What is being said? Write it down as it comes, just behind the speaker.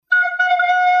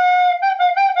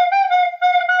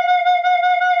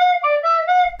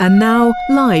And now,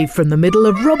 live from the middle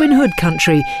of Robin Hood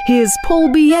country, here's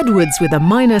Paul B. Edwards with a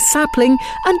minor sapling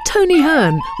and Tony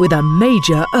Hearn with a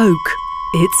major oak.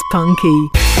 It's punky.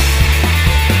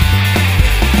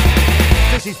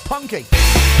 This is punky.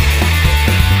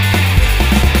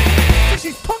 This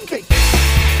is punky.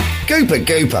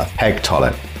 Gooper. Heg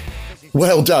Tollett.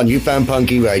 Well done, you found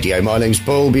Punky Radio. My name's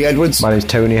Paul B. Edwards. My name's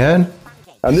Tony Hearn.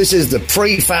 And this is the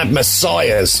Prefab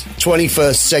Messiahs,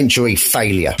 21st Century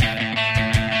Failure.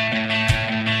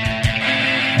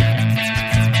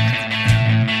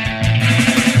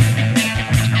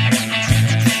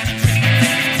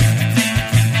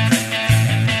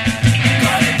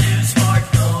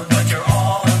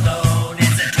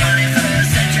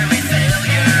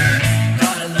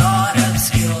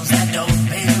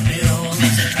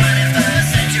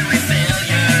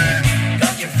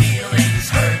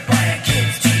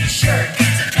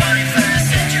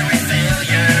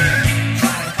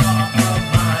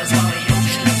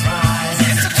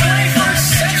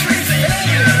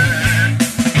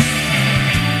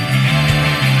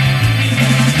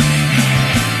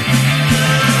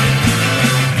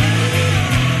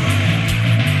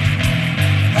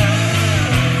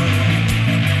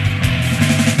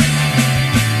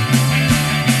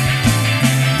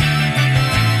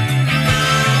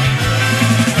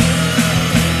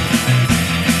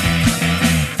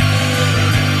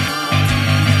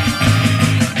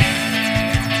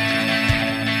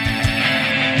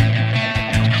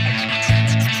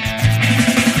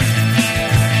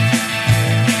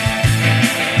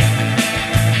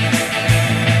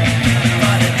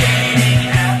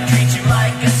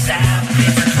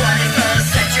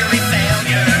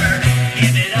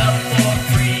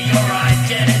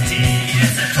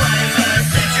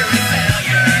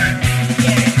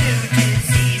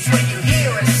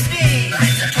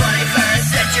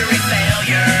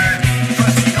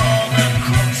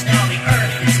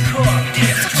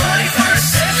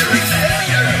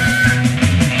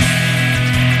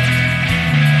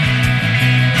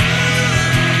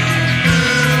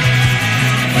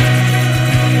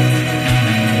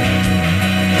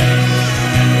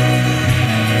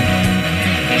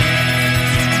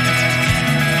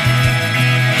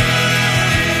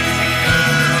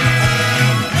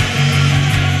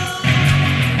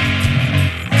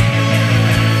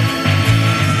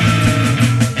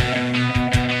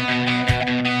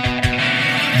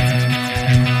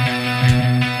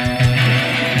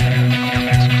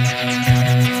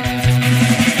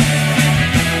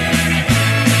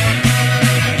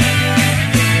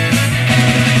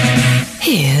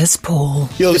 Paul.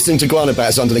 You're listening to Guana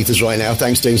Bats underneath us right now.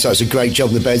 Thanks for doing such a great job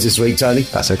in the beds this week, Tony.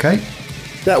 That's okay.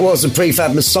 That was the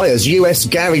Prefab Messiahs, US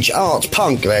garage art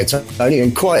punk there, Tony,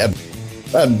 and quite a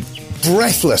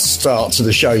breathless start to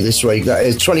the show this week. That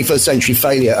is 21st Century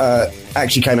Failure.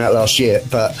 Actually came out last year,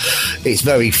 but it's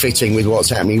very fitting with what's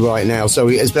happening right now. So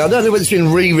I don't know whether it's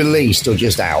been re-released or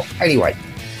just out. Anyway,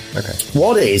 okay.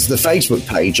 What is the Facebook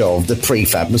page of the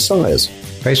Prefab Messiahs?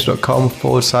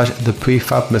 Facebook.com/the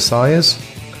Prefab Messiahs.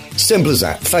 Simple as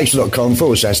that.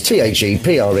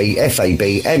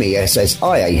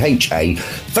 Facebook.com/THEPREFABMESSIAHA.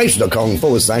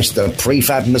 Facebook.com/the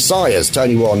Prefab Messiahs.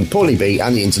 Tony Warren, Paulie B,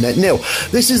 and the Internet Nil.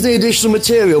 This is the additional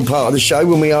material part of the show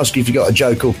when we ask you if you got a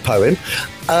joke or poem.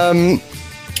 I've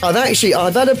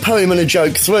had a poem and a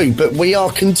joke through, but we are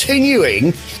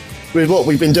continuing with what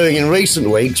we've been doing in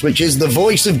recent weeks, which is the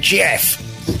voice of Jeff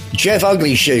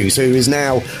Ugly Shoes, who is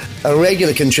now a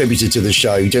regular contributor to the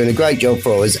show, doing a great job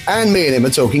for us, and me and him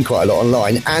are talking quite a lot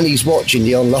online, and he's watching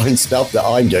the online stuff that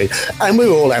I'm doing, and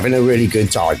we're all having a really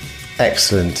good time.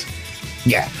 Excellent.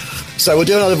 Yeah. So we'll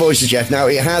do another voice of Jeff. Now,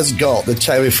 it has got the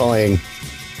terrifying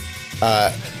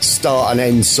start and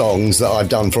end songs that I've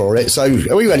done for it. So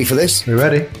are we ready for this? We're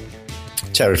ready.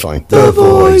 Terrifying. The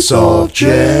voice of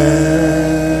Jeff.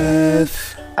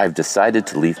 I've decided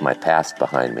to leave my past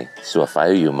behind me, so if I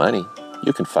owe you money,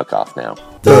 you can fuck off now.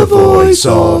 The voice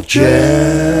of Jeff.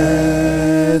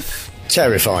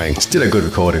 Terrifying. Still a good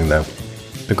recording, though.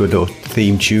 A good little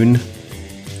theme tune.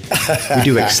 We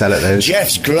do excel at those.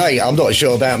 Jeff's great. I'm not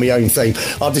sure about my own theme.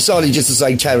 I've decided just to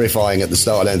say terrifying at the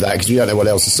start and end of that because we don't know what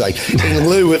else to say, in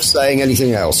lieu of saying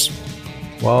anything else.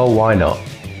 Well, why not?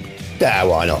 Yeah,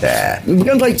 why not? Yeah. We're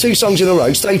going to play 2 songs in a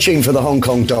row. Stay tuned for the Hong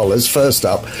Kong dollars. First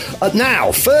up,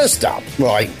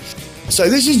 right. So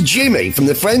this is Jimmy from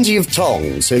the Frenzy of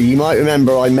Tongs, who you might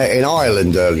remember I met in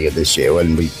Ireland earlier this year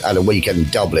when we had a weekend in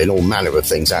Dublin. All manner of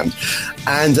things happened.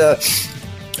 And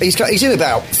he's in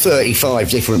about 35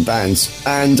 different bands.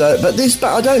 And but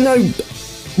I don't know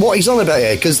what he's on about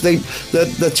here, because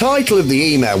the title of the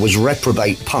email was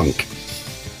Reprobate Punk.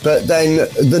 But then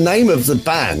the name of the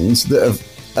bands that have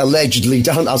allegedly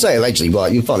done. I'll say allegedly,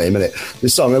 right? You'll find it in a minute. The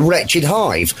song "A Wretched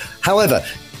Hive." However,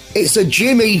 it's a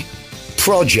Jimmy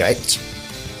project.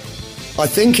 I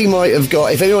think he might have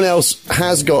got. If anyone else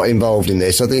has got involved in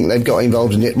this, I think they've got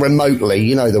involved in it remotely.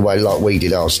 You know, the way like we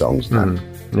did our songs.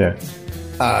 Yeah.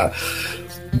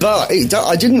 But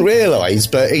I didn't realise,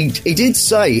 but he did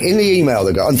say in the email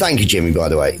that got, and thank you, Jimmy, by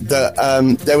the way, that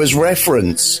there was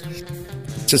reference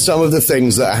to some of the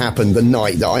things that happened the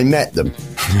night that I met them.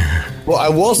 What I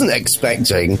wasn't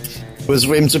expecting was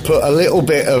for him to put a little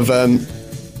bit of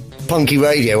punky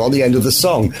radio on the end of the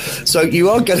song. So you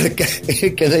are going to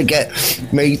get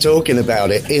me talking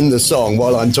about it in the song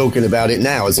while I'm talking about it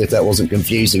now, as if that wasn't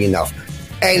confusing enough.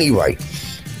 Anyway,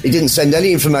 he didn't send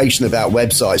any information about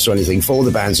websites or anything for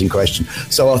the bands in question,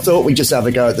 so I thought we'd just have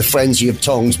a go at the Frenzy of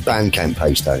Tongs Bandcamp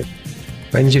page, Tony.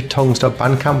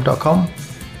 frenzyoftongs.bandcamp.com?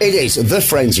 It is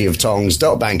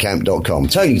thefrenzyoftongs.bandcamp.com.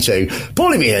 Tony 2,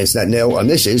 Paulie B, Internet Nil, and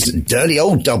this is Dirty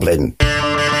Old Dublin.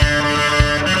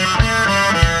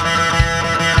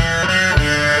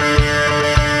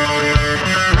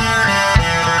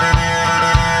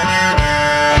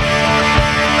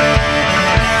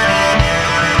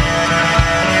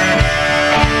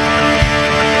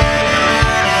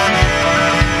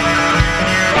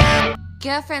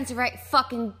 Girlfriend's a right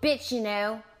fucking bitch, you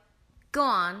know. Go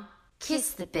on,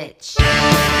 kiss the bitch.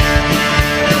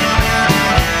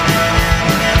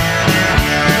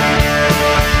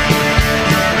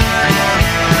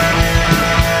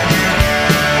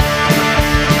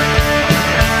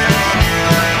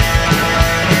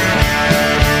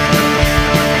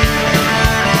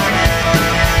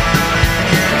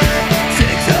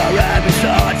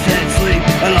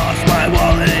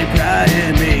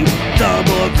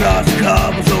 Across the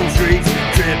cobblestone streets,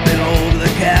 tripping over the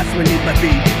caps beneath my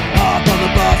feet. Hop on the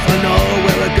bus, I know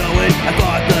where we're going. I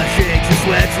got the shakes and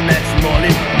sweats the next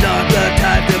morning. Not the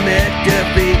type to admit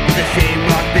defeat. The same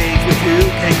rock things with you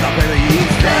can't copy the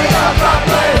east.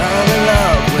 I'm in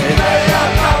love with.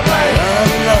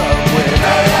 I'm in love with.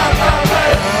 I'm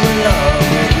in love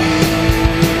with you.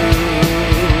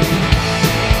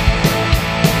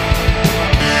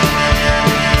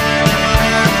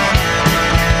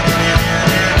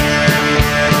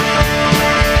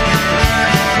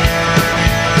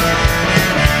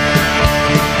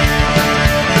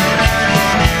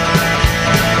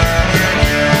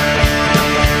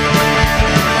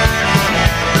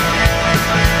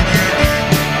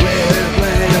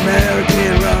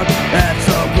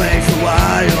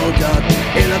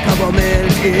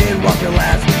 In walking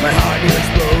last, my heart nearly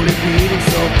exploded, beating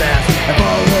so fast. I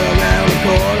followed her around the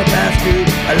corner past you.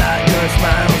 I like her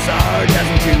smile,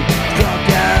 sarcasm too. Struck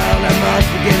out, I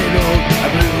must be getting old. I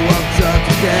blew up trucks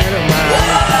to get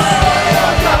around.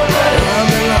 I'm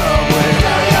in love with.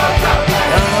 I'm in love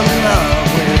with. I'm in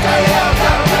love with you.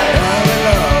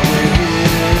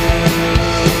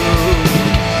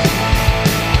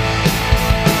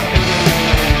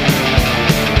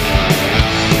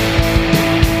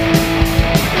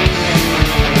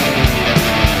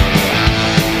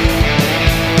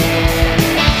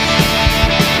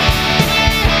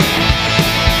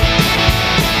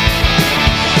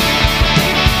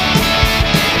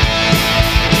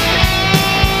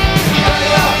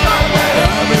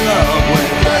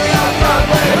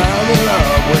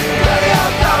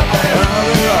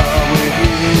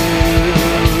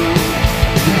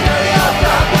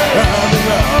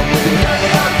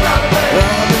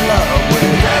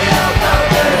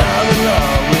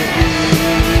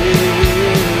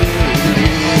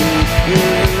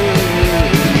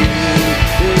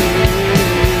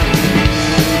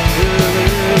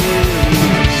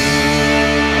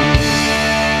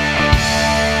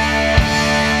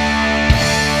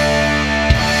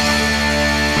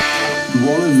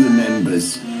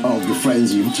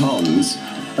 Frenzy of Tongs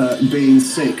being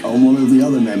sick on one of the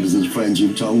other members of the Frenzy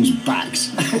of Tongs'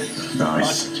 backs.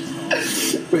 Nice.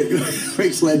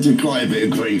 Which led to quite a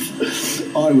bit of grief.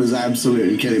 I was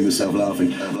absolutely killing myself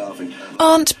laughing.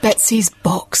 Aunt Betsy's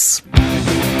box.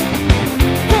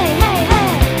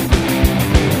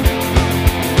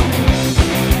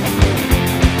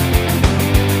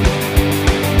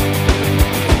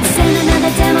 Send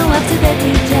another demo up to the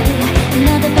DJ.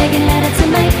 Another begging letter to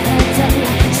make her day.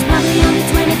 She's probably only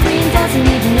 23 and doesn't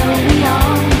even know we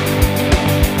are.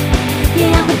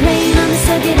 Yeah, we're playing on the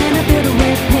circuit and I built a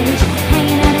webpage.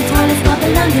 Hanging out in toilets by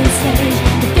the London stage.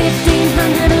 The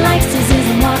 1,500 likes just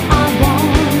isn't what I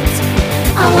want.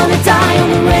 I wanna die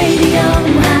on the radio.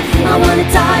 I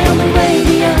wanna die on the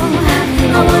radio.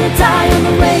 I wanna die on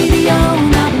the radio.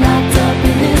 Not locked up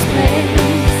in this place.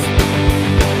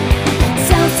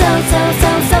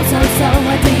 So,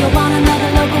 why do you want another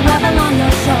local rebel on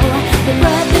your show?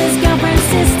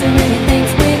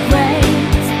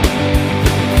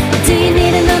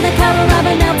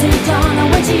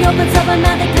 but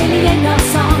now they clearly ain't your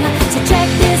song. So check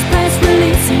this press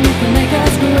release and you can make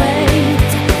us great.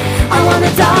 I wanna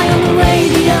die on the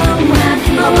radio.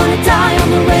 I wanna die on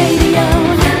the radio.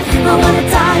 I wanna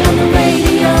die on the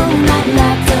radio, not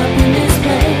locked up in this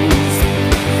place.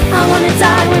 I wanna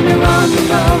die when we're on the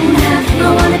road. I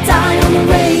wanna die on the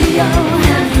radio.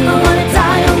 I wanna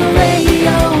die on the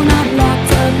radio, not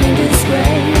locked up in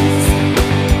disgrace.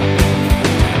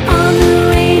 On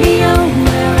the radio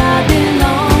where I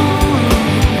belong,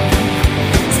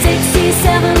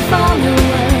 67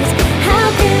 followers, how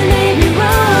can they be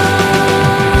wrong?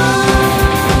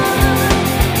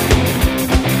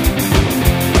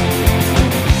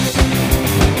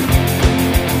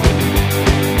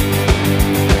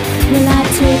 Well, I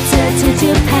Twitter to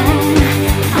Japan,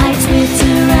 I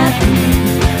Twitter at me.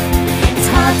 It's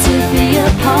hard to be a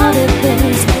part of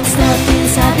this, stuck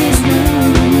inside this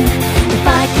room. If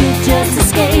I could just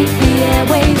escape, the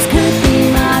airwaves could be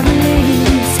my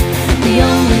release. The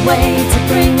only way to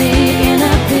bring me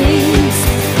inner peace.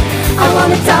 I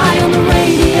wanna die on the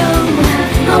radio.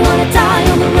 I wanna die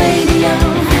on the radio.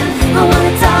 I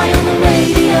wanna die on the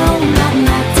radio, not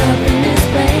locked up in this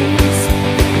place.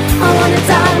 I wanna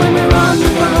die when we're on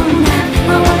the road.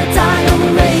 I wanna die on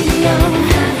the radio.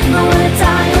 I wanna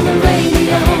die on the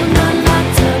radio, not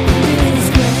locked up in this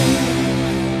place.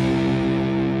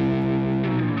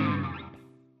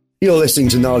 You're listening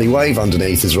to Gnarly Wave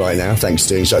underneath us right now. Thanks for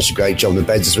doing such a great job on the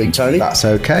beds this week, Tony. That's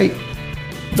okay.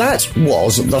 That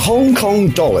was the Hong Kong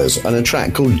Dollars and a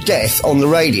track called Death on the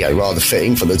Radio, rather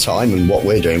fitting for the time and what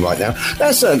we're doing right now.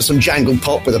 That's some jangle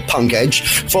pop with a punk edge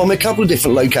from a couple of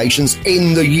different locations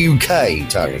in the UK,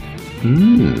 Tony.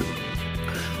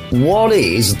 What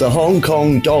is the Hong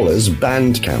Kong Dollars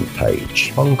Bandcamp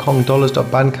page?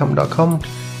 HongKongDollars.bandcamp.com.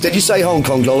 Did you say Hong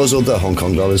Kong Dollars or the Hong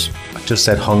Kong Dollars? I just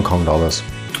said Hong Kong Dollars.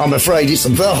 I'm afraid it's the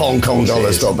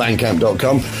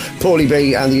HongKongDollars.bandcamp.com. Paulie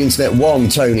B and the Internet 1,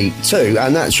 Tony 2,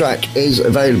 and that track is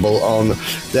available on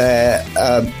their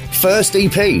first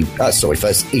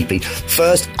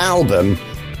album,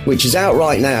 which is out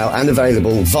right now and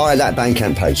available via that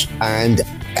Bandcamp page. And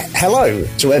hello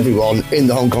to everyone in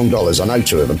the Hong Kong Dollars. I know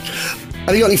two of them.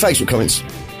 Have you got any Facebook comments?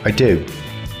 I do.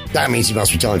 That means it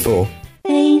must be time for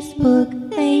Facebook,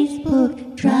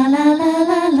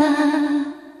 tra-la-la-la-la.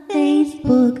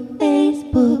 Facebook,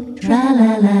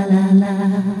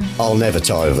 tra-la-la-la-la. I'll never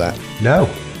tire of that. No.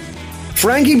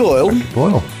 Frankie Boyle.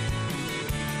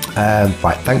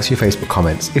 Right, thanks for your Facebook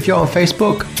comments. If you're on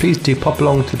Facebook, please do pop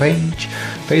along to the page,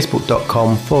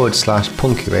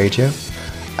 facebook.com/Punky Radio.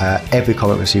 Every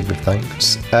comment received with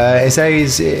thanks. It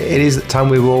says it is the time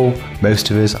we're all,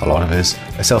 most of us, a lot of us,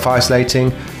 are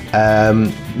self-isolating.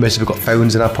 Most of us got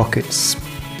phones in our pockets.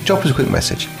 Drop us a quick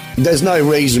message. There's no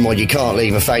reason why you can't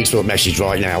leave a Facebook message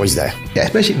right now, is there? Yeah,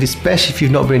 especially if you've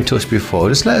not been in touch before,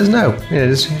 just let us know.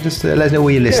 Just let us know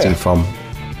where you're listening from.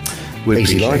 We'd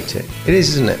appreciate it. It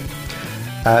is, isn't it?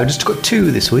 Just got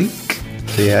two this week.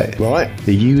 Right.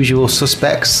 The usual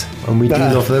suspects, and we do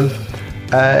love them.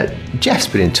 Jeff's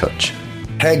been in touch.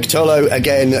 Heg Tolo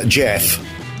again, Jeff.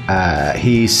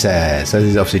 He says, so this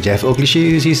is obviously Jeff Ugly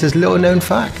Shoes. He says, little known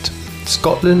fact.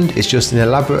 Scotland is just an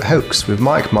elaborate hoax with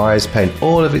Mike Myers paying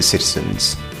all of its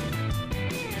citizens.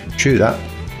 True that.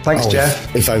 Thanks,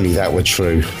 Jeff. If only that were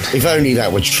true. If only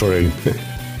that were true.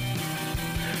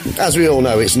 As we all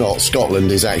know, it's not.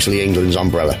 Scotland is actually England's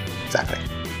umbrella. Exactly.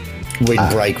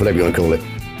 Windbreak, whatever you want to call it.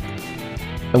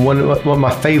 And one of my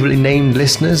favouritely named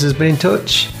listeners has been in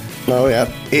touch. Oh, yeah.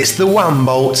 It's the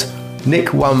Wambolt. Nick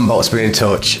Wambolt's been in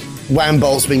touch.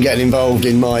 Wambolt's been getting involved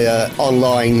in my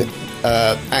online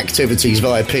activities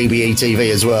via PBE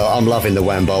TV as well. I'm loving the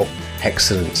Wambolt.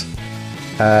 Excellent.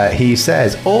 He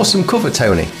says, awesome cover,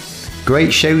 Tony.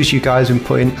 Great shows you guys have been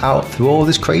putting out through all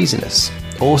this craziness.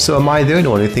 Also, am I the only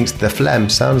one who thinks the phlegm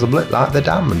sounds a bit like the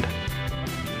Damned?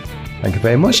 Thank you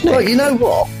very much, Nick. Well, you know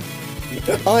what?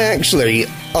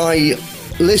 I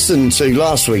listened to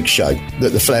last week's show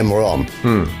that the Phlegm were on,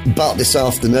 but this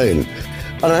afternoon.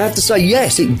 And I have to say,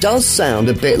 yes, it does sound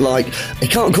a bit like, I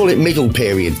can't call it middle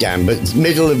period Damned, but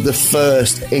middle of the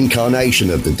first incarnation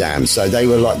of the Damned. So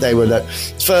the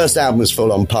first album was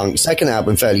full on punk, second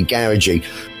album fairly garagey.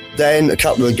 Then a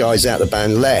couple of the guys out of the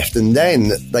band left, and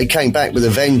then they came back with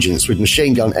a vengeance with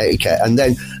Machine Gun Etiquette. And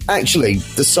then actually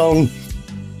the song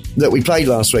that we played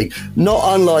last week,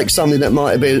 not unlike something that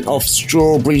might have been off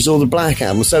Strawberries or the Black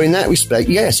Album. So in that respect,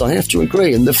 yes, I have to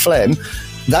agree. And the Phlegm,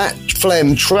 that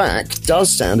Phlegm track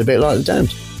does sound a bit like the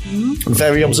Damned.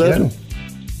 Very observant.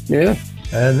 Yeah.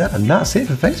 And that's it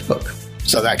for Facebook.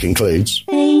 So that concludes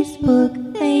Facebook,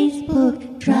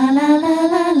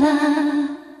 tra-la-la-la-la.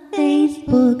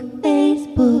 Facebook,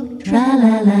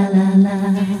 tra-la-la-la-la.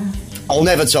 I'll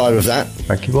never tire of that.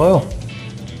 Thank you, Boyle.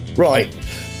 Right.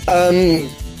 We're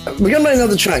going to make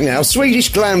another track now.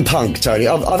 Swedish glam punk, Tony.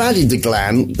 I've added the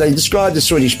glam. They describe the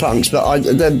Swedish punks, but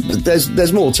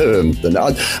there's more to them than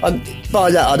that.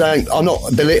 By that, I'm not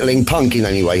belittling punk in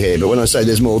any way here, but when I say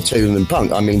there's more to them than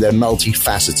punk, I mean they're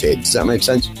multifaceted. Does that make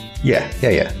sense? Yeah.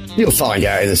 You'll find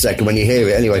out in a second when you hear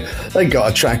it. Anyway, they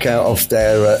got a track out off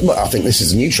their... well, I think this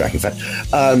is a new track, in fact.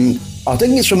 I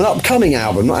think it's from an upcoming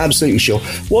album, not absolutely sure.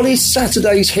 What is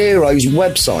Saturday's Heroes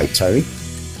website, Tony?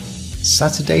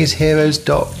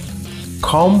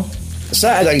 Saturday'sHeroes.com?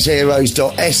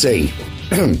 Saturday'sHeroes.se.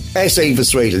 SE for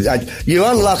Sweden.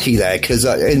 You're unlucky there because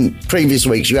in previous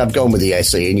weeks you have gone with the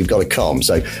SE and you've got a com,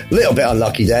 so a little bit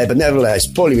unlucky there, but nevertheless,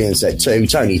 Paulie B and Set 2,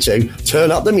 Tony 2, turn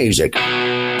up the music.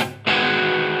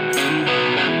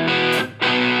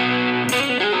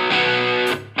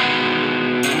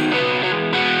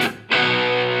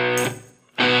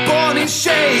 Born in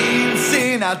chains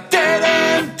in a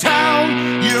dead-end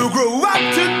town, you grew up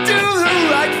to do the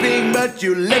right thing, but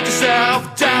you let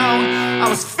yourself down. I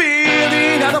was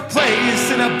feeling out of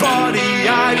place in a body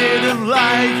I didn't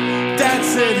like. Dad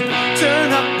said,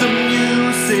 turn up the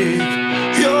music,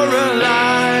 you're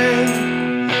alive.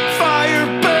 Fire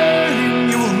burning,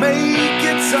 you will make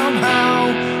it somehow.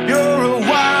 You're a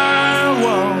wild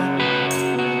one,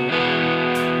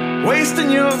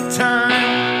 wasting your time.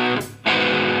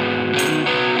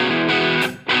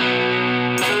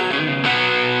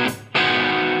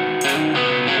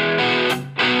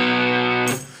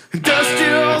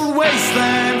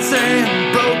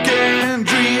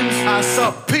 I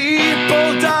saw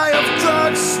people die of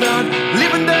drugs, not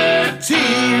living their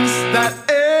teens. That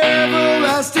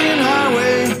everlasting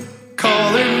highway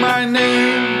calling my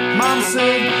name. Mom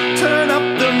said, turn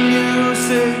up the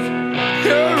music,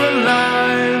 you're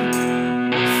alive.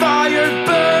 Fire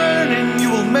burning, you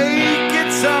will make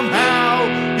it somehow.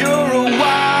 You're a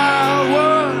wild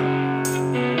one,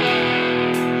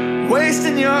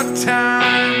 wasting your time.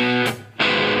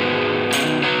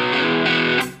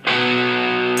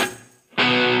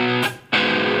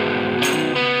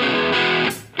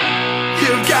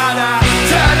 Gotta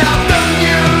turn up the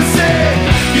music,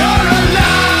 you're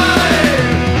alive.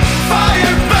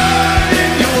 Fire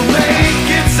burning, you'll make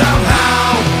it somehow.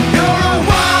 You're a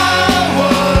wild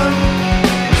one,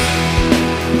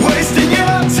 wasting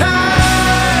your time.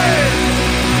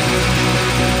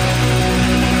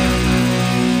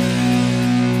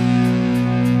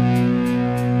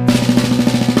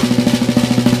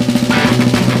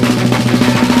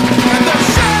 And the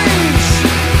change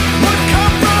would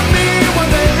come from me.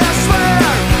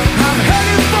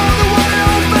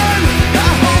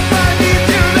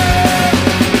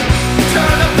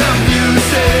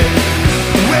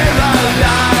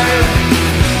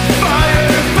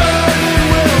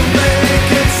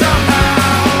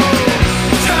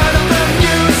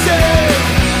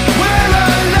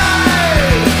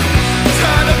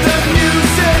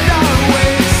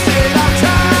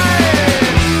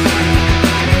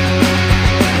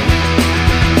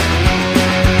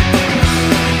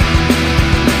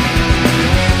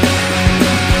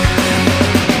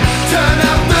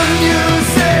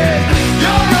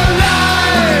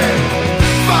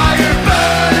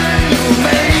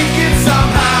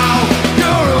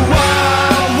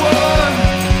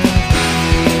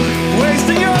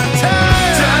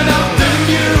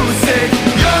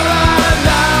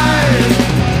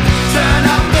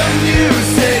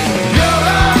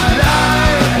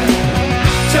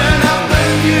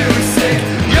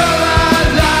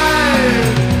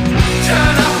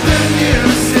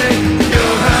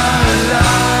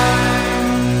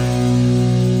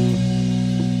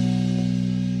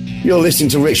 You're listening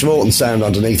to Rich Morton sound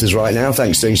underneath us right now.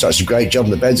 Thanks for doing such a great job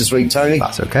on the beds this week, Tony.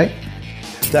 That's okay.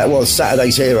 That was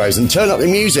Saturday's Heroes. And turn up the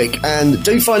music and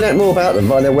do find out more about them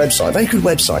via their website. Very good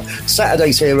website,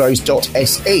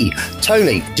 Saturday'sHeroes.se.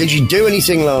 Tony, did you do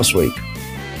anything last week?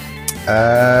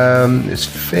 It's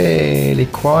fairly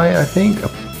quiet, I think.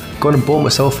 I've gone and bought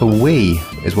myself a Wii,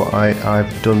 is what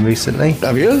I've done recently.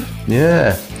 Have you?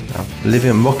 Yeah. I'm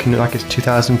living and rocking it like it's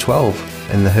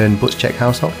 2012 in the Hearn Butchcheck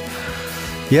household.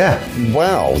 Yeah.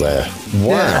 Wow there. Wow.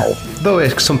 Yeah. Though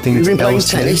it's something You've been playing else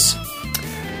tennis?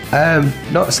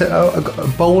 Not so. I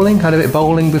got bowling. Had a bit of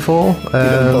bowling before.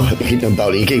 You've done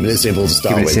bowling. You're keeping it simple to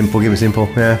start with. Keep it simple.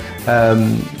 Yeah.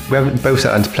 We haven't both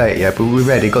sat down to play it yet, but we're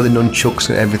ready. Got the nunchucks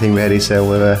and everything ready, so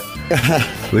we're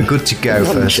good to go.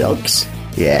 Nunchucks.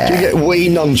 Yeah. Do you get Wii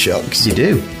nunchucks? You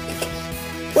do.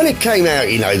 When it came out,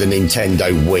 you know, the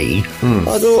Nintendo Wii,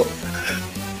 I thought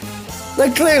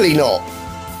they're clearly not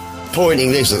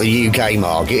pointing this at the UK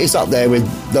market. It's up there with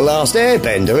The Last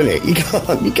Airbender, isn't it?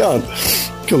 You can't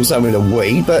call something a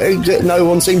we, but no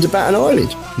one seemed to bat an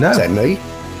eyelid. No. Except me.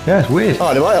 Yeah, it's weird.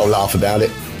 Either way, I'll laugh about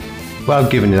it. Well,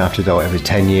 given after though, every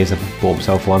 10 years I've bought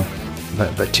myself one.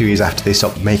 But 2 years after they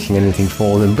stopped making anything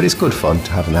for them. But it's good fun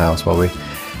to have in the house while we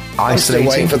I'm still isolating.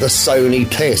 waiting for the Sony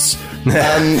piss.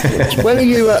 When are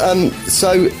you...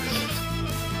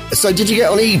 So did you get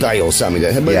on eBay or something?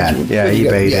 Yeah,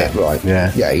 eBay. Yeah, right.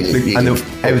 Yeah. And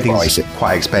everything's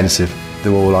quite expensive.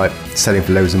 They're all like selling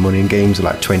for loads of money, and games are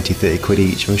like 20, 30 quid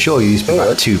each. I'm sure you used to pay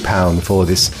about £2 before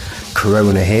this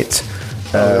Corona hit.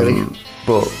 Really?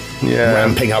 But yeah,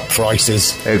 ramping up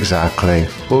prices. Exactly.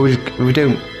 Well, we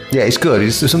don't. Yeah, it's good.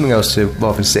 It's something else to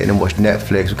rather than sitting and watch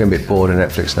Netflix. We're getting a bit bored of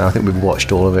Netflix now. I think we've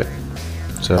watched all of it.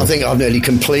 So I think I've nearly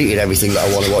completed everything that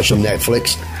I want to watch on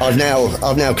Netflix. I've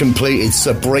now completed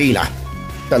Sabrina.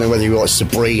 Don't know whether you watched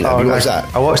Sabrina. Have you watched that?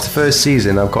 I watched the first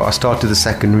season. I started the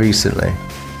second recently.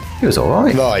 It was all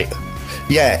right. Right.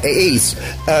 Yeah, it is.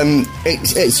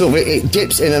 It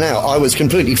dips in and out. I was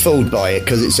completely fooled by it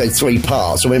because it said 3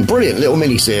 parts. I went, brilliant, little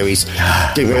mini-series.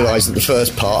 Didn't realise that the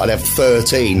first part I'd have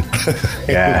 13.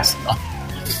 Yeah.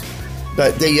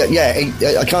 But I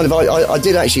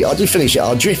did finish it.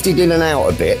 I drifted in and out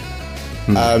a bit.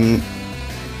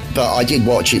 But I did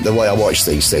watch it the way I watch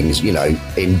these things,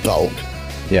 in bulk.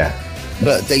 Yeah.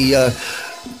 But the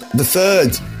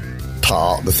third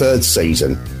part, the third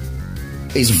season,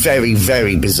 is very,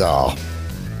 very bizarre.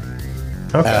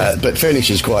 Okay. But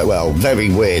finishes quite well. Very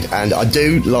weird. And I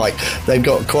do like, they've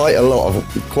got quite a lot of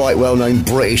quite well-known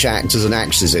British actors and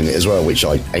actresses in it as well, which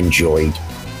I enjoyed.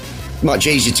 Much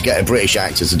easier to get a British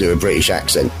actor to do a British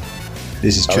accent.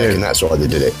 This is true. I reckon that's why they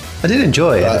did it. I did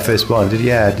enjoy it, the first one.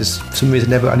 Just for some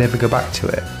reason, I never go back to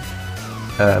it.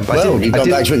 You've gone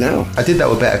back to it now. I did that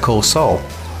with Better Call Saul.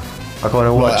 I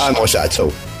haven't watched that at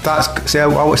all.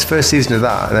 I watched the first season of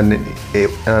that, and then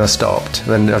I stopped.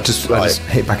 And then I just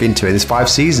hit back into it. There's 5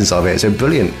 seasons of it. So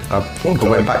brilliant. I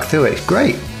went back through it. It's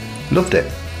great. Loved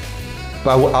it.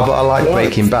 But I like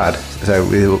Breaking Bad. So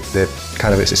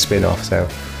it's a spin-off. So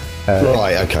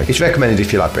right, okay. It's recommended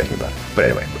if you like Breaking Bad. But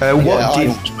anyway, I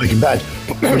watched Breaking Bad.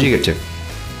 What did you get to?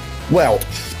 Well,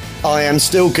 I am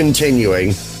still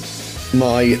continuing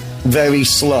my very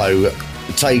slow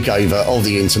takeover of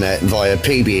the internet via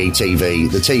PBE TV,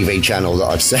 the TV channel that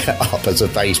I've set up as a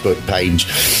Facebook page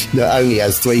that only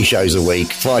has 3 shows a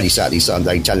week, Friday, Saturday,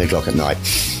 Sunday, 10 o'clock at night.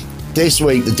 This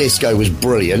week the disco was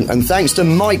brilliant, and thanks to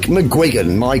Mike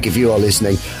McGuigan. Mike, if you are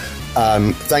listening,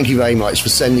 thank you very much for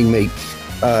sending me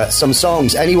some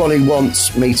songs. Anyone who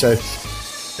wants me to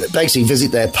basically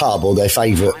visit their pub or their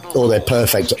favourite or their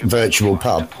perfect virtual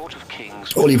pub,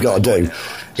 all you've got to do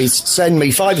is send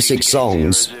me 5 or 6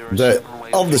 songs that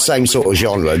of the same sort of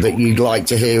genre that you'd like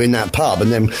to hear in that pub,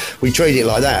 and then we treat it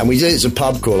like that. And we did it as a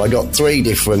pub crawl. I got 3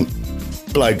 different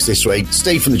blokes this week.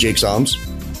 Steve from the Duke's Arms.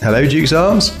 Hello, Duke's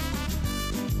Arms.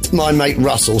 My mate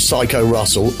Russell, Psycho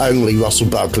Russell. Only Russell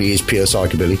Buckley is pure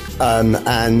psychobilly.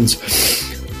 And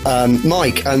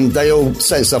Mike, and they all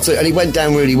sent stuff through, and it went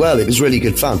down really well. It was really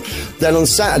good fun. Then on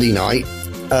Saturday night,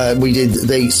 we did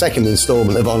the second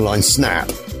instalment of Online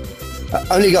Snap.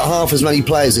 Only got half as many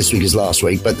players this week as last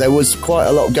week, but there was quite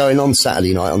a lot going on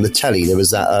Saturday night on the telly. There was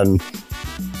that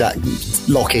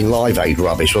lock-in Live Aid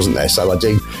rubbish, wasn't there? So I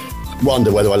do wonder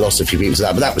whether I lost a few people to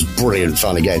that, but that was brilliant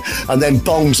fun again. And then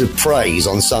Bongs of Praise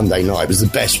on Sunday night was the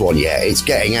best one yet. It's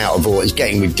getting out of order. It's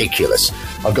getting ridiculous.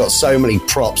 I've got so many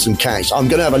props and catch. I'm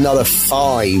going to have another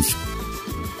 5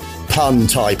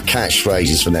 pun-type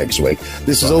catchphrases for next week.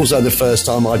 This is also the first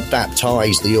time I've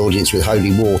baptised the audience with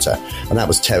holy water, and that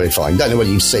was terrifying. Don't know whether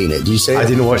you've seen it. Did you see it? I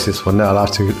didn't watch this one. No, I'll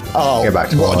have to get back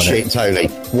to watch it, Tony.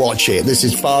 Watch it. This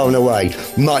is far and away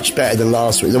much better than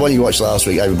last week. The one you watched last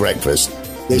week over breakfast.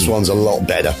 This one's a lot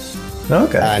better.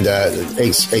 Okay. And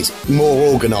it's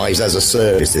more organised as a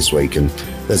service this week. And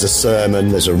there's a sermon,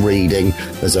 there's a reading,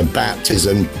 there's a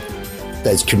baptism,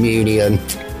 there's communion,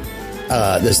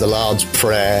 there's the Lord's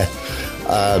Prayer,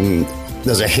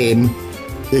 there's a hymn.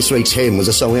 This week's hymn was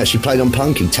a song we actually played on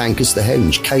Punky, Tankus the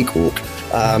Henge, Cakewalk,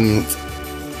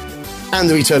 and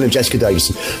the return of Jessica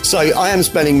Davison. So I am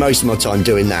spending most of my time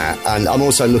doing that, and I'm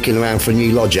also looking around for a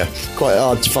new lodger. Quite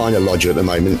hard to find a lodger at the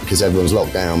moment because everyone's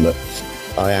locked down, but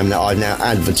I've now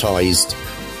advertised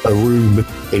a room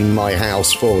in my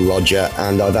house for a lodger,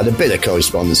 and I've had a bit of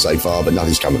correspondence so far, but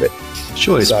nothing's come of it.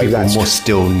 Surely people must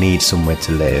still need somewhere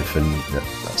to live, and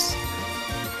that's...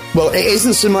 Well, it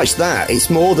isn't so much that. It's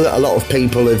more that a lot of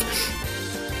people have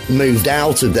moved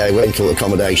out of their rental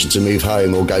accommodation to move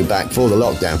home or go back for the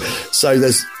lockdown. So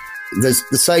there's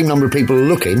the same number of people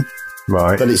looking,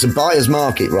 right? But it's a buyer's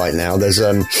market right now. There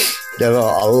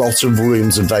are a lot of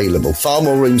rooms available, far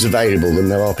more rooms available than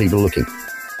there are people looking.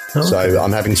 So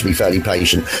I'm having to be fairly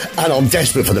patient, and I'm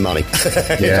desperate for the money.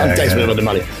 I'm desperate for the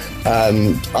money.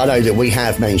 I know that we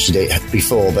have mentioned it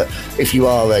before, but if you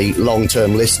are a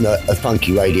long-term listener of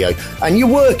Punky Radio and you're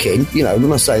working, I'm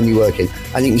not saying you're working,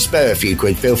 and you can spare a few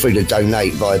quid, feel free to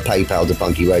donate via PayPal to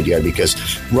Punky Radio, because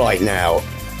right now,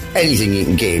 anything you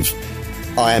can give,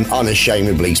 I am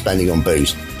unashamedly spending on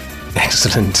booze.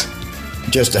 Excellent.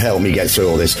 Just to help me get through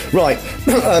all this. Right,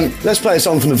 let's play a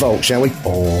song from the Vault, shall we?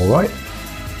 All right.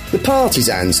 The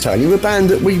Partisans, Tony, were a band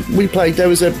that we played. There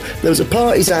was a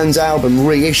Partisans album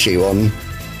reissue on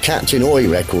Captain Oi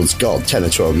Records, 10 or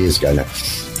 12 years ago now.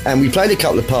 And we played a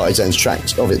couple of Partisans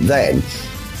tracks of it then.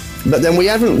 But then we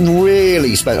haven't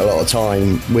really spent a lot of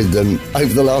time with them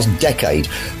over the last decade.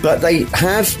 But they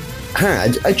have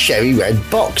had a Cherry Red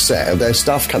box set of their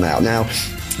stuff come out. Now,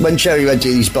 when Cherry Red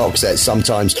do these box sets,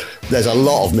 sometimes there's a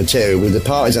lot of material. With the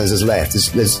Partisans that's left,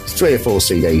 there's 3 or 4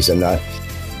 CDs, and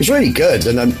it's really good.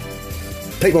 And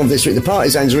pick one of this week. The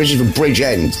Partisans originally from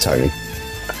Bridgend, Tony.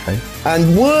 Okay.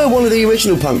 And were one of the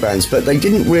original punk bands, but they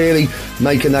didn't really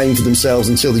make a name for themselves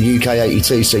until the UK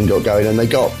 82 scene got going, and they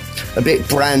got a bit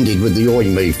branded with the Oi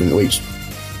movement, which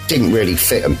didn't really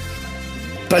fit them.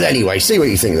 But anyway, see what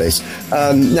you think of this.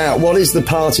 Now, what is the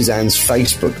Partisans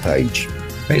Facebook page?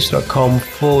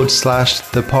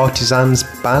 Facebook.com/The Partisans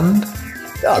Band.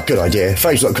 Oh, good idea.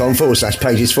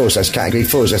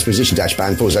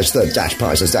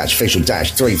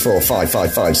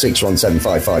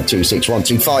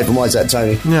 Facebook.com/pages/position-band/third-partisans-band/345556175526125. And why is that,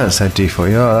 Tony? Yeah, it's a D for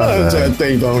you. It's a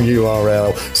default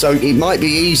URL. So it might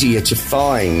be easier to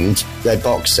find their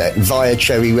box set via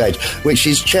Cherry Red, which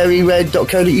is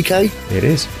cherryred.co.uk. It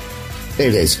is.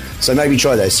 It is. So maybe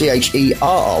try there.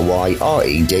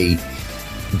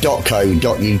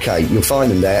 CHERRYRED.co.uk. You'll find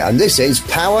them there. And this is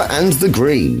Power and the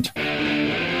Greed.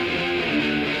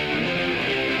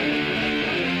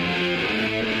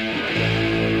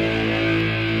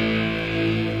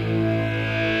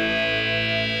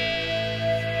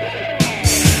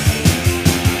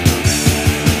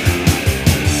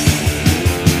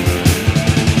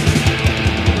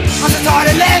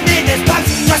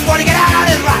 Just wanna get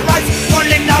out of the rat race. Wanna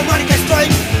live no money get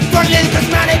straight. Wanna live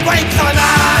cosmetic breaks. I'm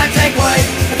antiquated.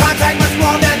 I can't take much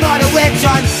more than my witch.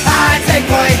 I'm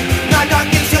antiquated. No, I don't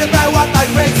give a shit about what they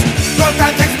preach.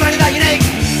 Program takes money that you need.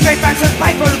 Big banks and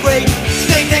paper and greed.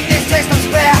 Do you think this system's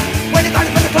fair? When they're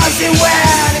gonna put the clothes you wear,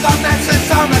 they've got men and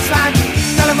so much land.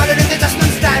 Tell them what it is, they just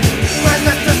understand. Where's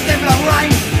Mr. Stimble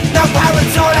rain? No power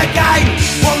at all again.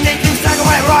 Won't need to take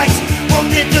away rights.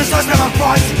 Won't need to source them on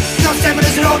fight. No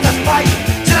stimulus at all, just fight.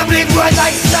 I believe what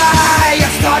they say. I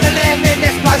started living in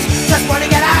this place. Just wanna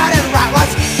get out of the rat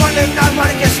race. Wanna live no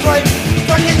money get straight.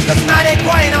 Wanna live cosmetic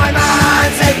way. I'm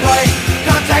anti-greed.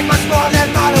 Can't take much more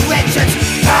than my witches.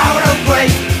 Power and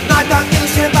greed. And I don't give a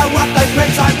shit about what they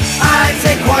preach. I'm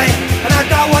anti-greed. And I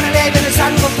don't wanna live in the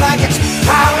shadow of faggots.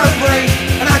 Power and greed.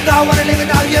 And I don't wanna live in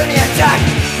no union jack.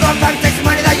 Rob bank takes the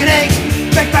money that you need.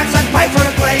 Big banks and pay for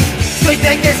the greed. Do you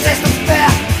think this system's fair?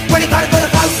 When you gotta put the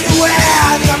clothes you wear,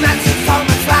 they got men so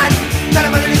much land. Tell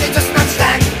them what it is, they just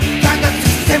understand. Can't get the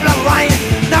simple rain.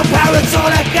 No power, it's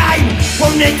all a game.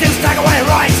 Won't need to stack away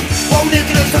rights. Won't need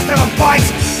to lose just never fight.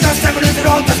 No stimulus at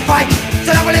all, just fight.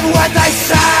 So don't believe what they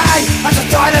say. I'm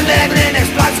just tired of living in this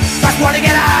place. Just wanna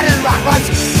get out of the rat race.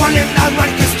 Wanna live no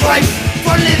money can straight.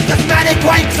 Wanna live cosmetic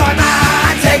weights. I'm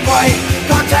anti-greed.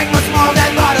 Can't take much more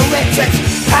than modern witches.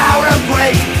 Power and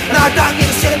greed. And I don't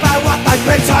give a shit about what they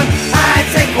preach. I'm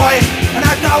anti-greed. And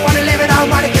I don't wanna live in no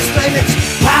money can stream. It's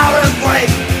power and greed.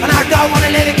 And I don't wanna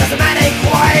live in cosmetic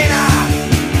weight.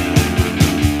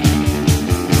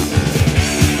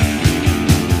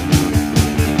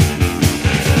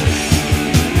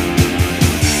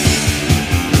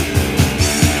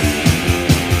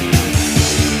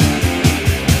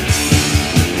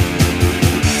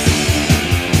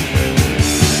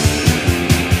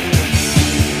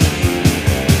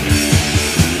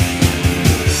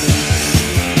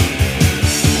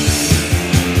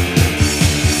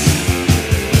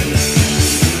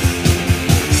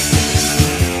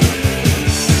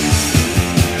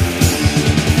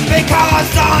 Because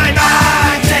I'm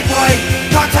anti-greed.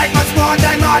 Can't take much more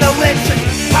than modern witches.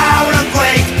 Power and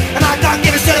greed. And I don't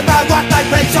give a shit about what they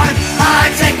preach. I'm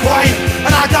anti-greed.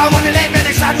 And I don't wanna live in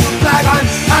a shadow of flag. I'm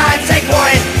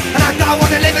anti-greed. And I don't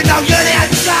wanna live in no union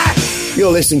jack.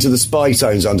 You're listening to the Spy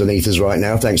Tones underneath us right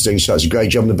now. Thanks for doing such a great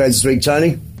job in the beds this week,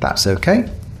 Tony. That's okay.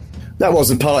 That was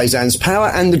the Partisans, Power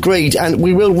and the Greed, and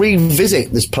we will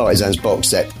revisit this Partisans box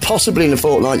set, possibly in a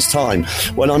fortnight's time,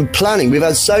 when I'm planning. We've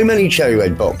had so many Cherry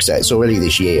Red box sets already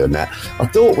this year and that. I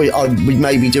thought we'd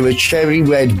maybe do a Cherry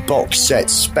Red box set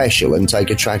special and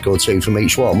take a track or two from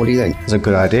each one. What do you think? That's a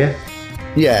good idea.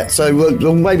 Yeah, so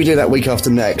we'll maybe do that week after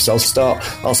next. I'll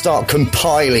start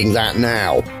compiling that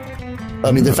now.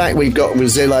 I mean, the fact we've got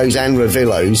Rosillos and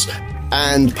Ravillos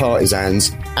and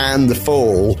Partisans and The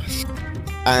Fall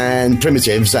and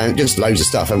Primitives and just loads of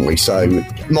stuff, haven't we? So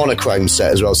monochrome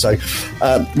set as well. So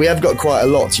we have got quite a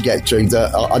lot to get through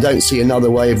that I don't see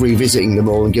another way of revisiting them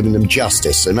all and giving them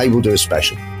justice. So maybe we'll do a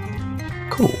special.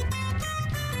 Cool.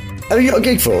 Have you got a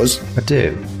gig for us? I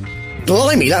do.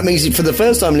 Blimey, that means for the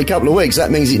first time in a couple of weeks,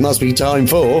 that means it must be time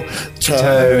for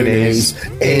Tony's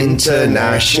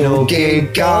International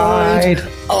Gig Guide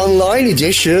Online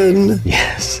Edition.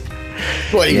 Yes.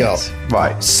 What do you got?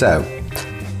 Right, so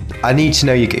I need to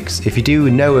know your gigs. If you do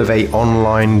know of a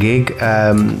online gig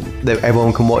that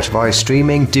everyone can watch via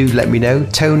streaming, do let me know.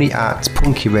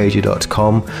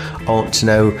 Tony@punkyradio.com. I want to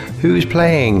know who's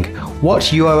playing.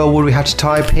 What URL would we have to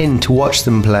type in to watch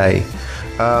them play?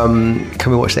 Can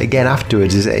we watch that again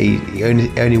afterwards? Is it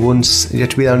only once? You have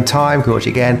to be there on time? Can we watch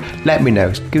it again? Let me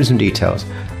know. Give me some details.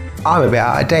 I'm a bit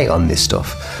out of date on this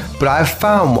stuff, but I've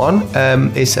found one.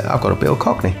 I've got a Bill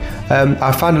Cockney.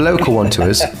 I found a local one to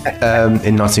us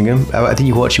in Nottingham. I think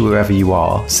you watch it wherever you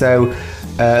are. So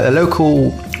a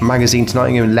local magazine to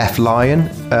Nottingham, Left Lion,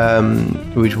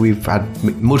 which we've had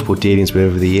multiple dealings with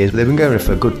over the years, but they've been going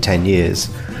for a good 10 years.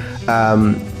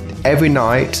 Every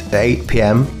night at 8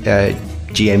 p.m.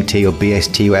 GMT or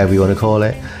BST, whatever you want to call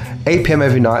it, 8 p.m.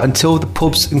 every night until the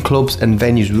pubs and clubs and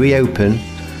venues reopen.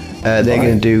 They're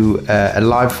going to do a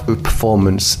live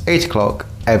performance 8 o'clock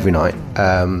every night.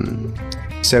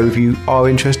 So if you are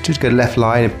interested, go to Left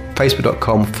Lion,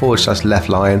 facebook.com/Left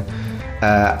Lion,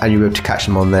 and you'll be able to catch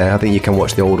them on there. I think you can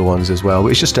watch the older ones as well. But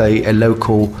it's just a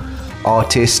local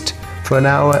artist for an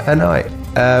hour a night.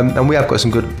 And we have got some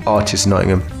good artists in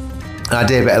Nottingham. And I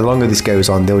dare bet the longer this goes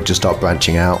on, they'll just start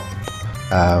branching out.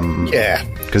 Yeah.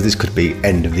 Because this could be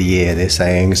end of the year, they're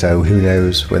saying. So who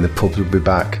knows when the pubs will be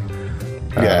back.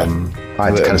 I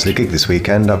had to cancel a gig this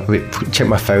weekend. I checked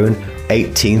my phone.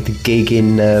 18th gig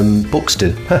in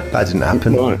Buxton. That didn't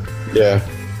happen. Right. Yeah.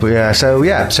 But so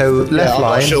Left Lion. I'm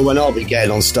not sure when I'll be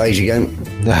getting on stage again.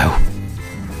 No.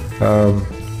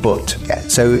 But yeah,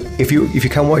 so if you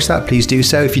can watch that, please do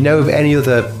so. If you know of any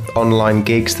other online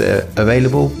gigs that are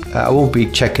available, I will be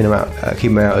checking them out,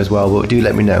 keeping them out as well. But do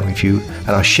let me know and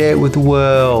I'll share it with the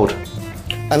world.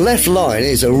 And Left Line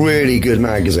is a really good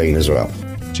magazine as well.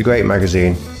 It's a great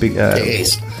magazine. It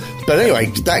is. But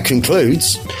anyway, that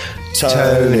concludes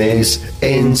Tony's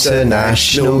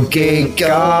International Gig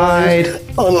Guide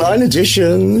Online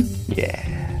Edition. Yeah.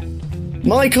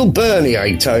 Michael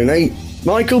Bernier, Tony.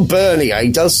 Michael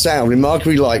Bernier does sound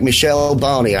remarkably like Michel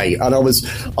Barnier, and I was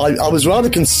rather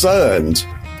concerned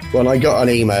when I got an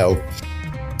email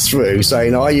through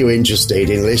saying, "Are you interested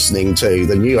in listening to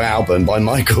the new album by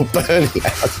Michael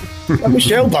Bernier?"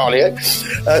 Michel Barnier,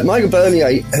 Michael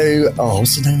Bernier, who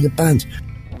what's the name of the band?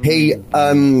 He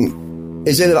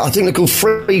is in. I think they're called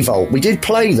Free Volt. We did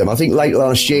play them, I think, late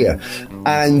last year,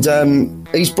 and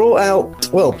he's brought out.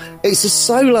 Well, it's a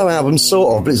solo album,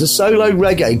 sort of, but it's a solo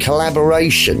reggae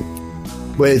collaboration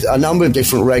with a number of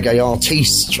different reggae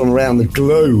artists from around the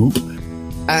globe,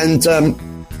 and.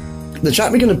 The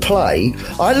track we're going to play,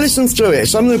 I listened through it,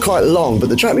 some of them are quite long, but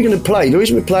the track we're going to play, the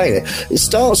reason we're playing it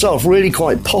starts off really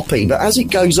quite poppy, but as it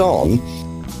goes on,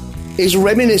 is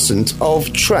reminiscent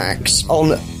of tracks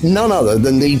on none other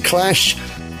than the Clash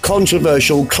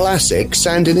controversial classic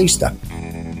Sandinista.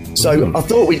 So I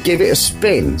thought we'd give it a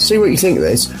spin, see what you think of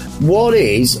this. What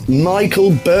is Michael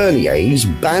Bernier's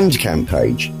Bandcamp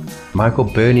page?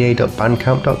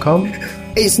 michaelbernier.bandcamp.com?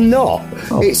 It's not.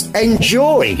 Oh. It's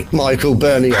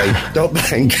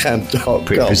enjoymichaelbernier.bandcamp.com.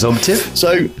 Pretty presumptive.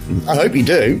 So I hope you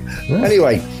do. Yeah.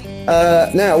 Anyway,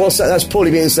 now what's that? That's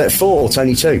Paulie B Internet 4,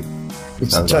 Tony 2.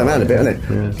 It's turned around a bit, isn't it?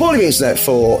 Yeah. Paulie B Internet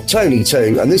 4, Tony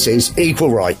 2, and this is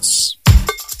Equal Rights.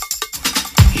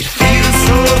 It feels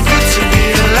so good to be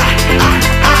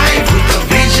alive with a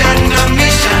vision, a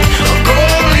mission, a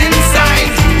goal inside.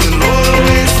 You will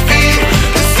always feel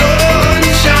the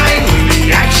sunshine when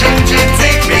the action you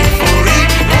take for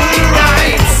equal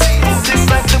rights. This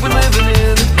life that we're living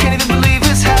in, can't even believe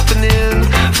it's happening.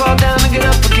 Fall down and get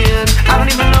up again, I don't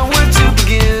even know where to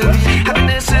begin.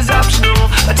 Happiness is optional,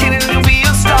 attaining it will be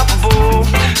unstoppable.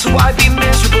 So why be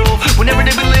miserable when every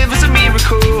day we live is a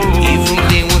miracle? Every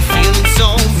day we're feeling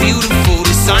so beautiful,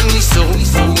 the sun we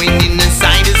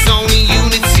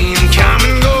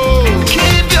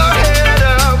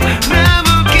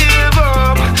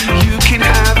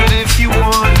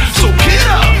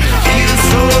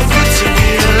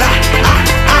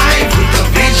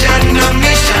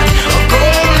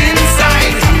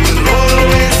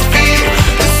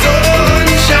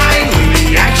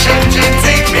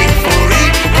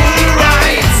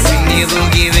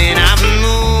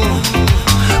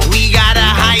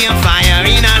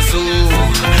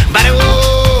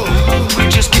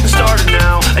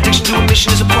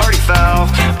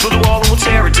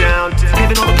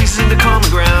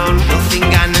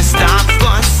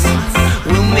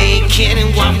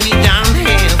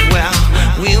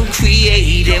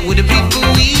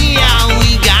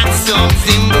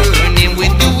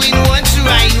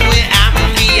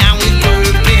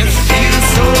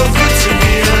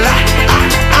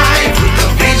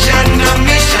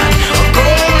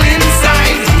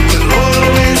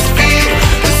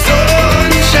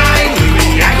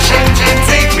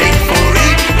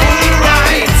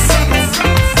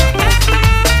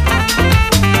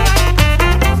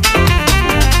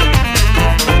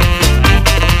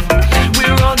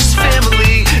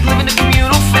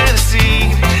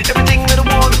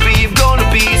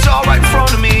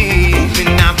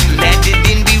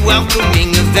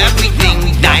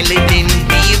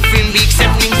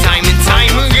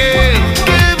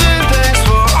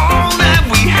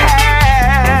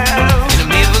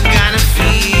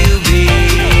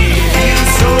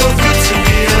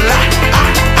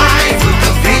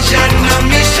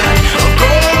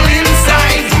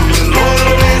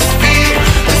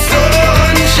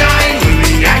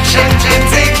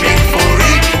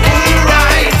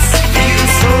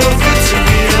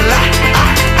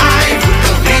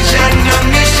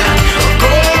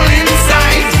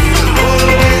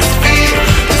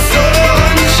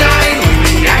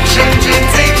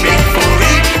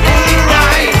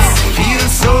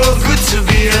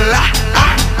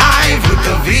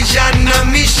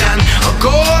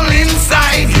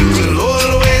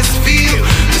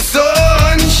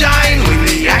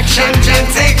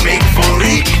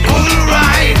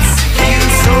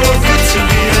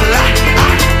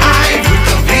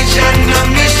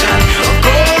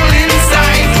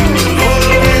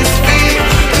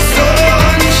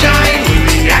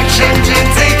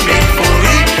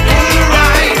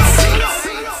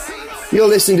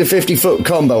listening to 50-Foot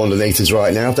Combo underneath us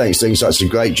right now. Thanks for doing such a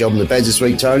great job on the beds this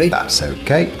week, Tony. That's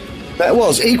okay. That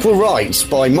was Equal Rights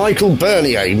by Michael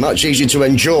Bernier. Much easier to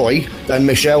enjoy than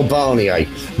Michelle Barnier.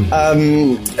 Are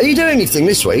you doing anything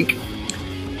this week?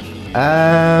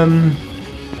 Don't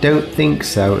think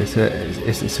so.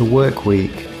 It's a work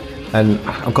week, and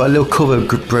I've got a little cover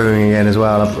brewing again as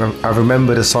well. I've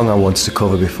remembered a song I wanted to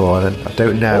cover before, and I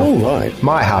don't know. Oh, right.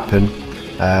 Might happen.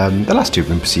 The last two have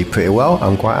been perceived pretty well.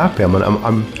 I'm quite happy.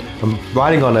 I'm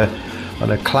riding on a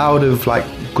cloud of like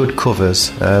good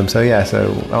covers. So I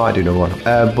might do another one.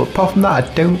 But apart from that,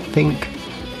 I don't think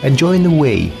enjoying the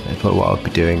Wii is what I'll be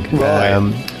doing. Right.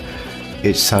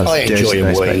 It sounds I enjoy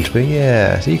a Wii.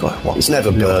 Yeah, so you got it's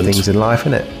never little burned. things in life,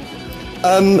 innit?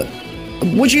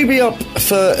 Would you be up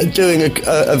for doing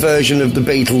a version of the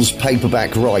Beatles'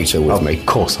 Paperback Writer with me? Of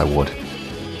course I would.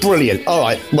 Brilliant. All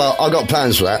right. Well, I got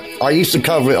plans for that. I used to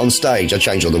cover it on stage. I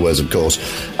changed all the words, of course.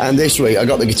 And this week, I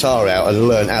got the guitar out and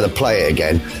learned how to play it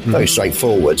again. Very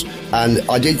straightforward. And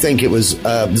I did think it was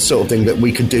the sort of thing that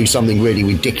we could do something really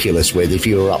ridiculous with if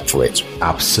you were up for it.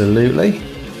 Absolutely.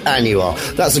 And you are.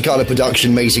 That's the kind of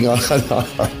production meeting I... Do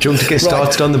you want to get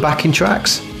started on the backing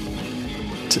tracks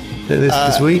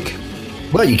this week?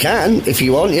 Well, you can, if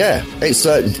you want, yeah. It's...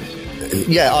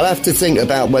 I'll have to think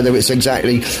about whether it's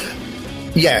exactly...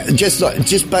 Yeah, just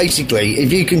basically,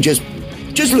 if you can just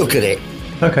look at it.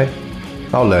 Okay,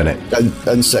 I'll learn it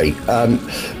and see,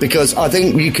 because I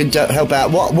think you could help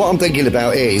out. What I'm thinking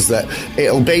about is that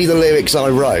it'll be the lyrics I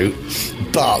wrote,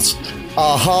 but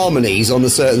our harmonies on the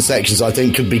certain sections I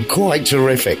think could be quite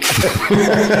terrific.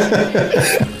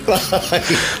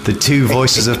 The two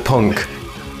voices of punk.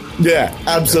 Yeah,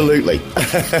 absolutely.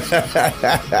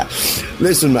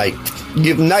 Listen, mate,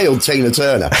 you've nailed Tina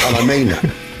Turner, and I mean that.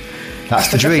 That's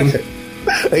the dream.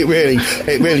 It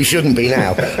really shouldn't be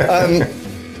now.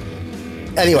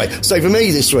 Anyway, so for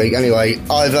me this week, I'm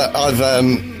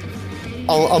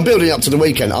building up to the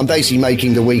weekend. I'm basically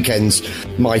making the weekends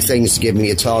my things to give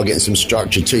me a target and some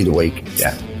structure to the week.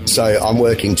 Yeah. So I'm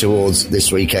working towards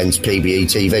this weekend's PBE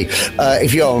TV.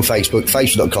 If you're on Facebook,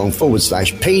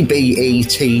 facebook.com/PBE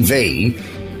TV,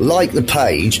 like the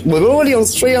page. We're already on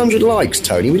 300 likes,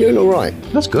 Tony. We're doing all right.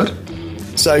 That's good.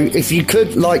 So if you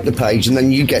could like the page, and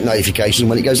then you get notifications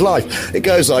when it goes live. It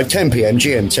goes live 10 p.m.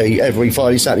 GMT every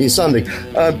Friday, Saturday and Sunday.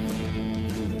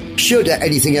 Should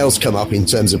anything else come up in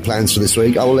terms of plans for this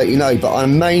week, I will let you know. But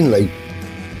I'm mainly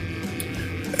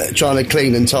trying to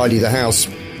clean and tidy the house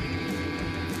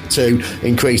to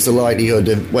increase the likelihood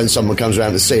of when someone comes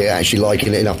around to see it, actually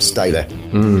liking it enough to stay there.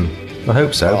 I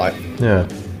hope so. All right. Yeah.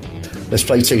 Let's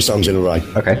play 2 songs in a row.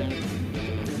 Okay.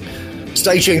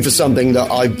 Stay tuned for something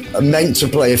that I meant to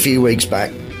play a few weeks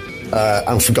back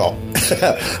and forgot.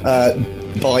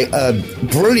 By a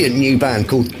brilliant new band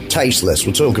called Tasteless.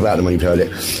 We'll talk about them when you've heard it.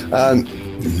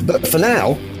 But for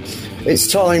now, it's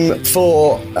time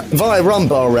for, via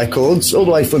Rumbar Records, all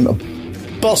the way from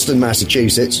Boston,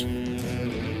 Massachusetts,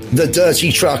 the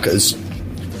Dirty Truckers,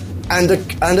 and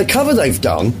a cover they've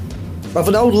done of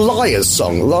an old Liars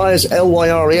song, Liars,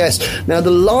 Lyres. Now,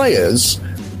 the Liars,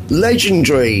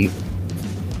 legendary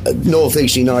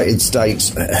Northeast United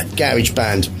States garage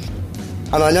band,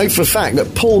 and I know for a fact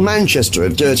that Paul Manchester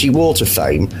of Dirty Water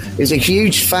fame is a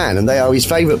huge fan, and they are his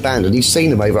favourite band, and he's seen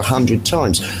them over 100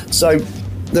 times. So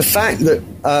the fact that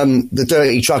the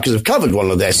Dirty Truckers have covered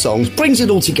one of their songs brings it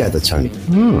all together, Tony.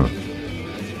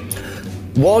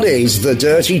 What is the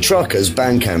Dirty Truckers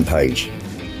Bandcamp page?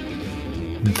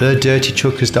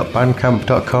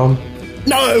 TheDirtyTruckers.bandcamp.com.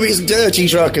 No, it's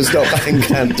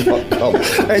dirtytruckers.bandcamp.com.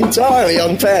 Entirely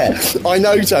unfair. I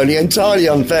know, Tony, entirely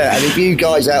unfair. And if you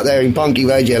guys out there in Punky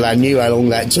Radio Land knew how long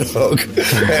that took,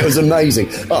 it was amazing.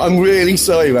 I'm really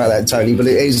sorry about that, Tony, but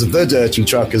it is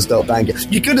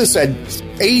thedirtytruckers.bandcamp. You could have said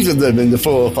either of them in the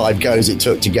 4 or 5 goes it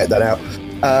took to get that out.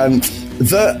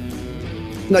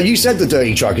 No, you said the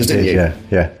Dirty Truckers, didn't you?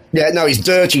 Yeah. Yeah, no, it's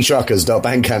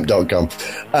dirtytruckers.bandcamp.com.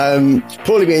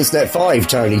 Paulie B Internet 5,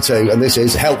 Tony 2, and this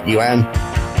is Help You, Anne. There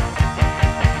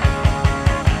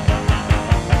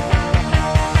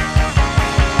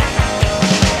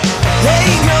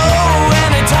you go,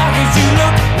 and they talk as you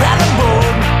look rather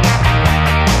bored.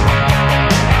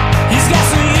 He's got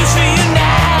some use for you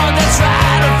now, that's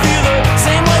right, I feel the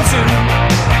same way too.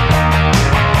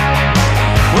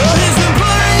 Well, he's been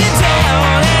putting you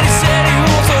down, and he said he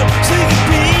wants a sneaky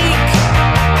peek.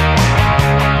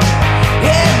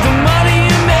 Yeah, the money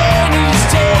you made is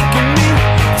taking me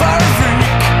for a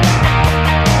freak.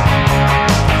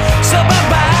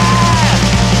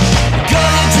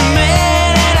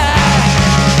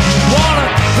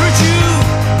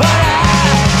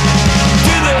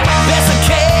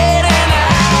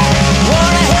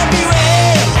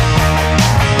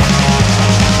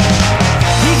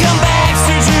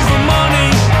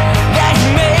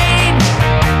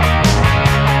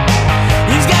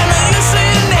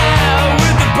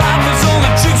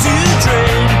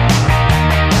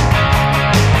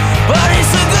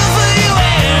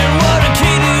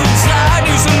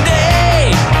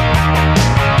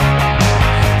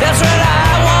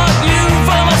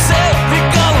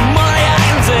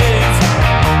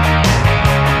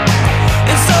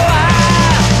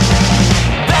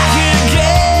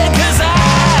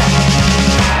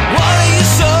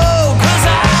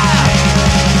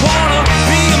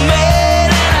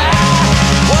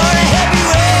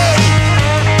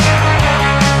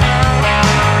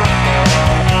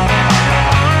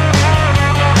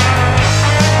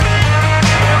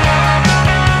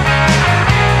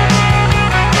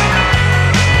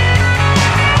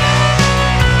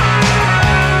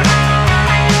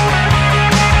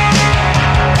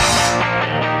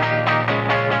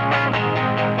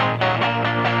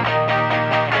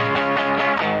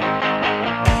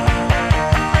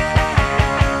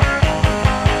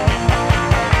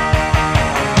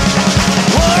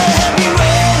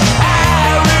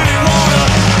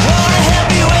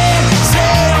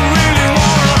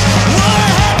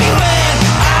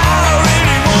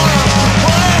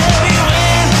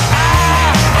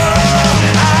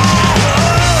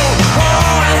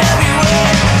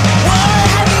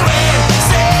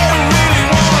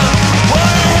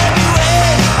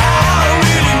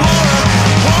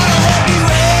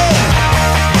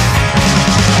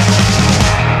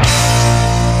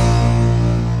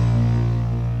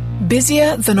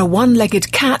 busier than a one-legged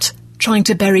cat trying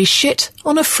to bury shit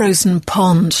on a frozen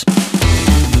pond.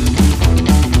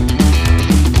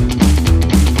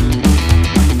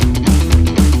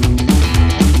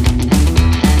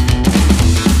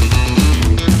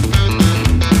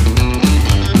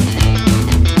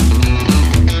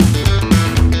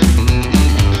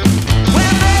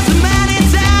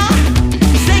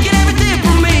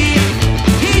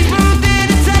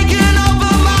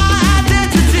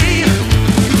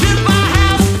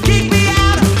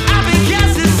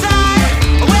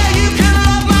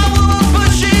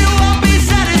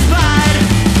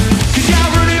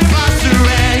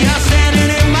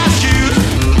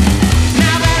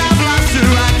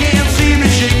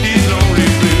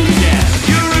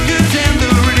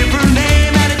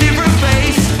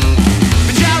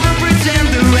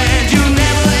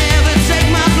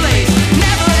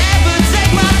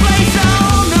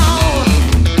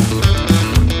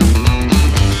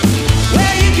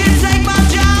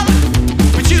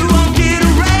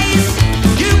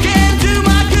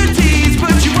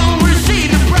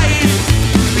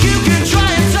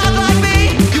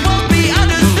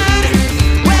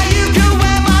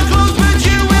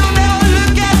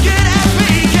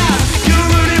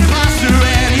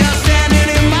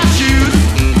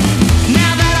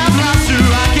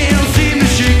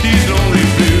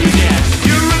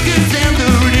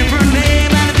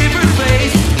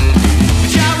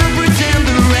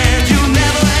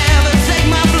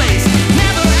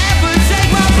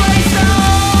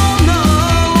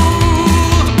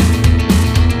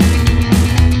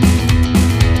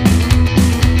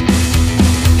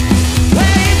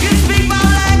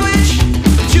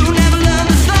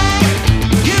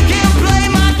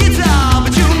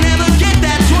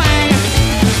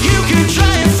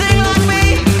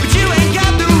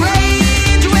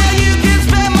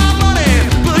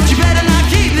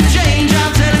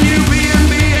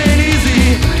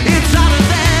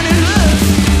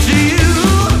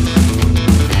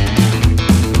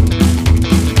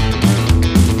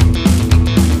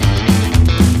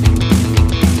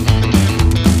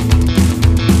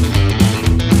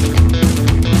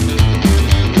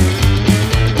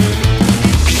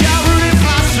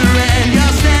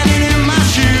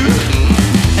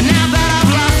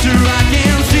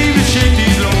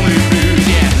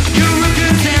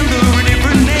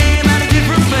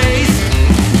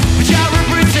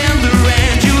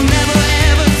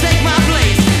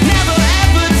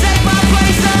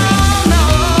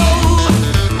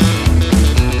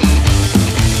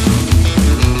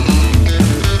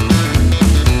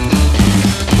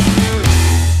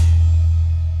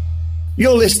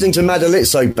 You're listening to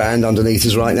Madalitso Band underneath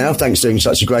us right now. Thanks for doing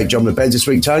such a great job on the bed this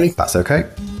week, Tony. That's okay.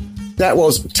 That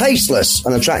was Tasteless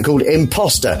and a track called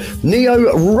Imposter,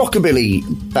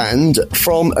 neo-rockabilly band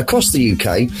from across the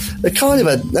UK. They're kind of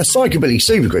a psychobilly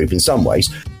supergroup in some ways,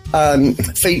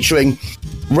 featuring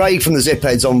Ray from the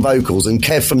Zipheads on vocals and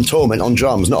Kev from Torment on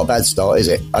drums. Not a bad start, is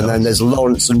it? And then there's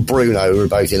Lawrence and Bruno, who are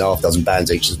both in half a dozen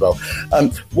bands each as well.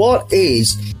 What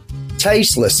is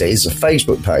Tasteless's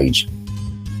Facebook page?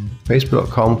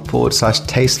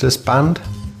 Facebook.com/Tasteless Band.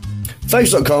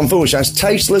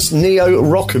 Facebook.com/Tasteless Neo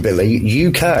Rockabilly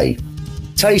UK.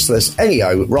 Tasteless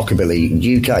Neo Rockabilly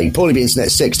UK. Paulie B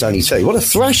Internet 6, Tony 2. What a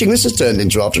thrashing this has turned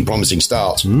into after a promising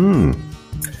start.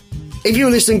 If you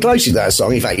were listening closely to that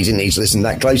song, in fact, you didn't need to listen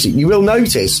that closely, you will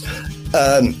notice,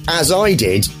 as I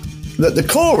did, that the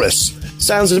chorus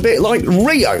sounds a bit like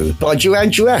Rio by Duran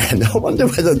Duran. I wonder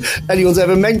whether anyone's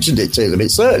ever mentioned it to them.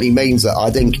 It certainly means that I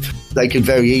think they could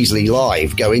very easily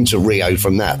live go into Rio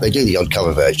from that. They do the odd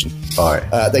cover version. Right.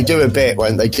 They do a bit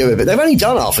when they do a bit. They've only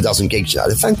done half a dozen gigs now.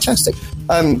 They're fantastic.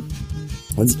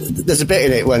 There's a bit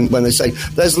in it when they say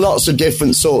there's lots of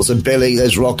different sorts of Billy.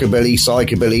 There's rockabilly,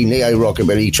 psychobilly,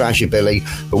 neo-rockabilly, trashabilly.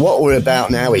 But what we're about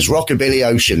now is Rockabilly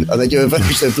Ocean. And they do a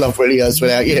version of Love Really Hurts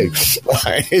Without You.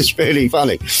 It's really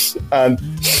funny.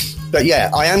 But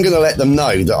yeah, I am going to let them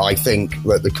know that I think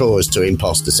that the chorus to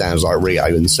Imposter sounds like Rio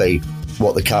and see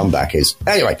what the comeback is.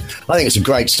 Anyway, I think it's a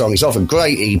great song. It's off a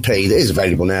great EP that is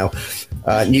available now.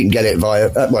 You can get it via,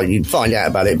 you can find out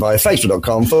about it via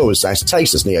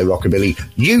facebook.com/Tasteless Neo Rockabilly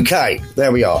UK.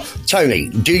 There we are. Tony,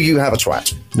 do you have a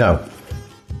twat? No.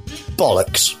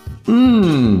 Bollocks.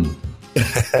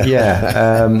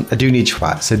 Yeah, I do need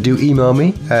twats. So do email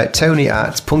me,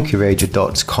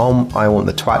 tony@punkyradio.com. I want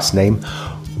the twat's name,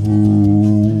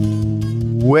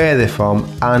 where they're from,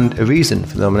 and a reason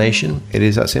for the nomination. It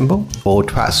is that simple. 4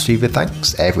 twats receive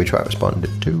thanks. Every twat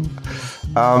responded to.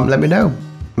 Let me know.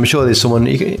 I'm sure there's someone.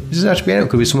 It doesn't have to be anyone. It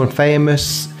could be someone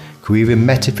famous. It could be even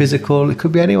metaphysical. It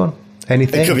could be anyone.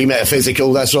 Anything. It could be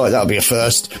metaphysical. That's right. That'll be a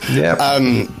first. Yeah.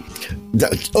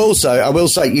 Also, I will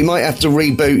say you might have to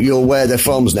reboot your Where They're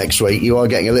Froms next week. You are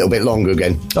getting a little bit longer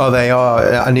again. Oh, they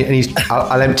are. And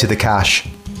I'll empty the cache.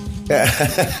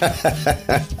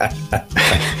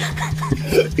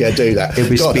 Yeah, do that. It'll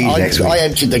be speed next week. I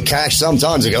emptied the cache some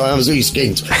time ago. I was really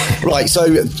skint. Right, so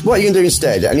what are you going to do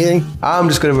instead? Anything? I'm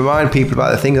just going to remind people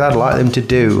about the things I'd like them to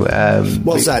do.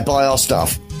 What's that? Buy our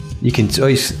stuff. You can.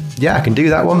 Yeah, I can do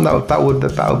that one. That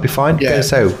would be fine. Yeah. Okay,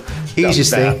 so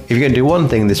easiest thing. If you're going to do one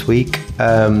thing this week,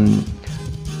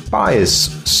 buyers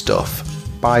stuff.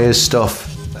 Go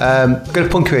to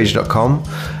punkyradio.com.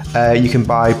 You can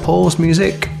buy Paul's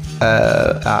music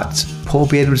at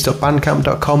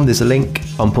paulbedwards.bandcamp.com. There's a link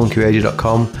on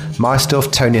punkyradio.com. My stuff,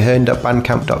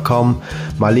 tonyhearn.bandcamp.com.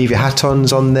 My Leave Your Hat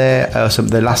On's on there.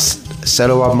 The last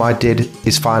solo album I did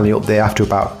is finally up there after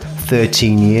about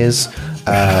 13 years.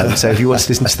 So if you want to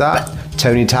listen to that,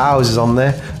 Tony Towers is on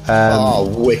there.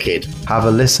 Wicked. Have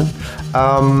a listen.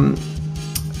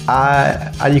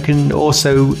 And you can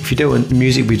also, if you don't want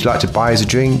music but you'd like to buy as a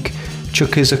drink,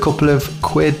 chuck us a couple of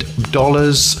quid,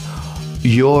 dollars,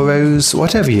 euros,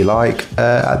 whatever you like,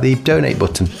 at the donate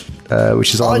button,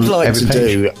 which is on every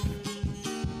page.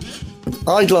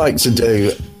 I'd like to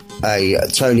do a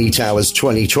Tony Towers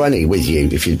 2020 with you,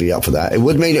 if you'd be up for that. It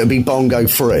would mean it would be bongo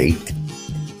free.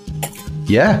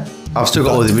 Yeah, I've still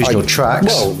got all the original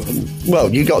tracks.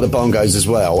 Well, you got the bongos as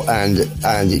well, and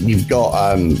you've got.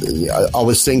 I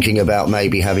was thinking about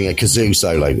maybe having a kazoo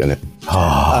solo in it.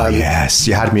 Oh yes,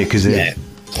 you had me a kazoo.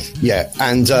 Yeah,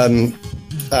 and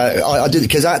I did,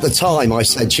 because at the time I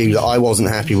said to you that I wasn't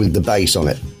happy with the bass on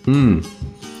it.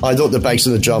 I thought the bass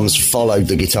and the drums followed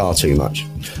the guitar too much.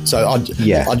 So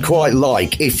I'd quite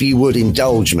like, if you would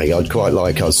indulge me, I'd quite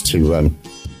like us to.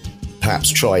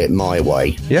 Perhaps try it my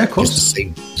way. Yeah, of course. Just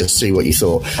to see what you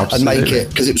thought. Absolutely. And make it,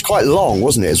 because it was quite long,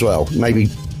 wasn't it, as well? Maybe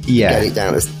get it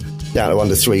down to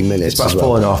under 3 minutes. It's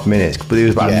about 4.5 minutes, but there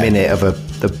was about a minute of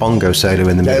the bongo solo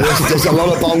in the middle. There's a lot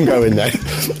of bongo in there.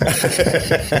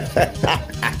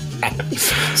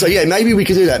 So yeah, maybe we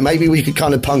could do that. Maybe we could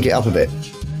kind of punk it up a bit.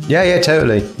 Yeah,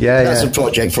 totally. That's a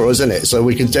project for us, isn't it? So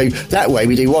we could do that way.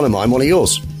 We do one of mine, one of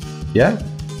yours. Yeah.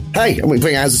 Hey, and we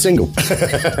bring it out as a single.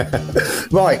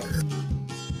 Right.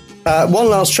 One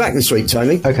last track this week,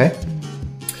 Tony. Okay.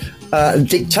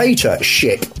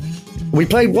 Dictatorship. We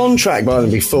played one track by them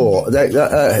before.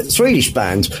 They're Swedish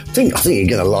band. I think you're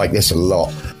going to like this a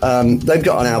lot. They've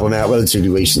got an album out relatively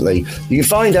recently. You can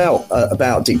find out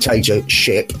about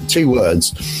Dictatorship, 2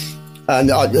 words.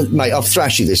 And mate, I've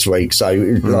thrashed you this week, so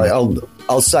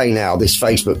I'll say now, this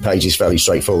Facebook page is fairly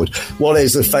straightforward. What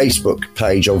is the Facebook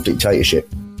page of Dictatorship?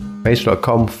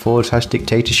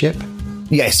 Facebook.com/dictatorship.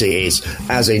 Yes, it is.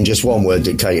 As in just one word,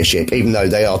 dictatorship, even though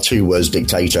they are 2 words,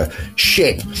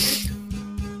 dictatorship.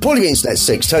 Paulie Internet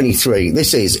 6, Tony 3.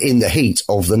 This is In the Heat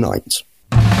of the Night.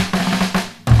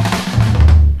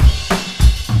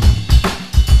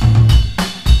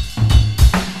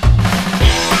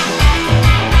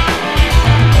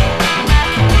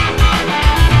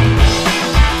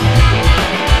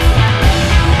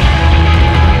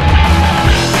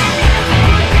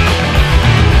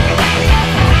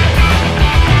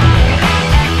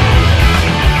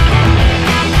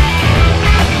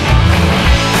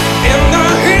 In the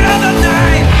heat of the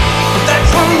night,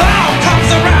 that's when love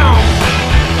comes around.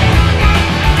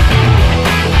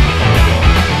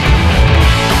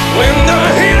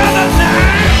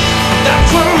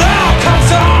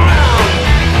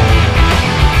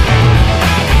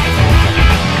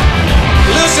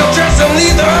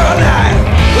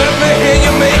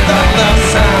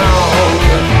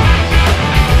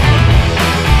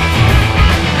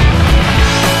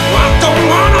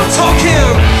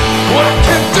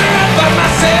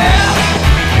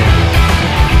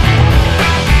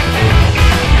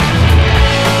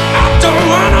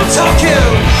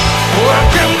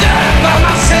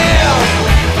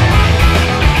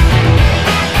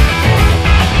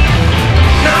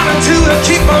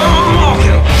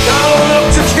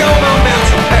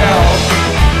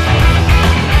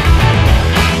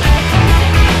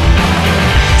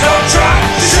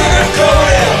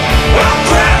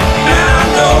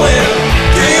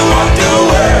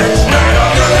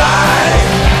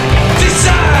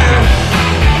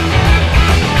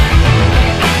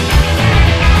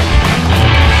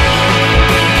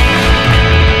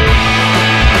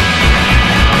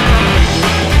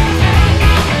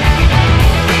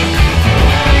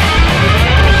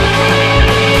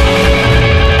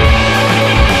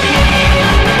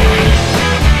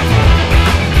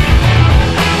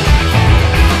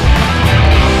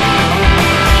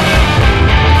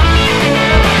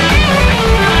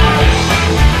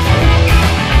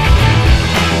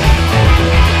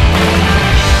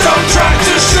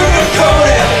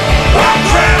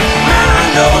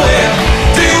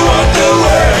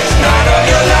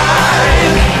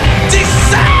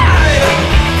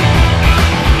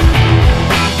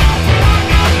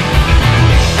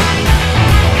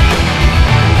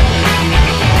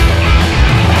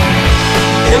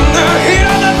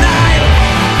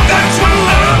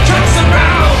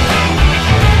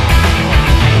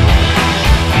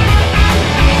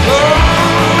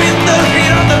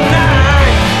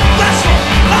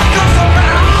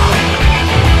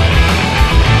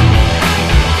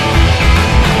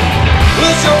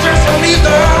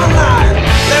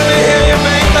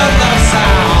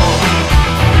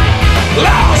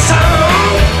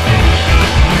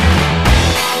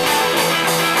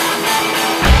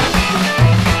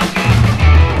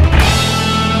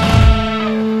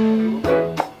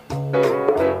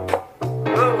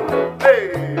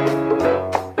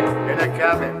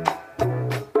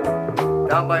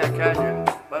 down by a canyon.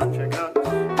 Bunch of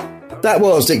guns. That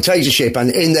was Dictatorship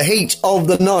and In the Heat of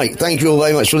the Night. Thank you all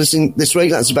very much for listening this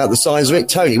week. That's about the size of it.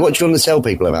 Tony, what do you want to tell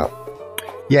people about?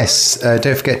 Yes,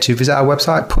 don't forget to visit our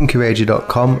website,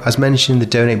 punkyradio.com. As mentioned, the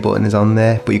donate button is on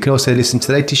there, but you can also listen to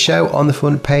the latest show on the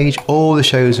front page. All the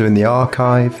shows are in the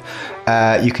archive.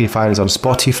 You can find us on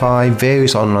Spotify,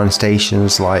 various online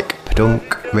stations like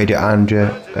Padunk, Radio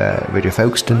Andrea, Radio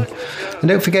Folkestone. And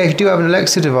don't forget, if you do have an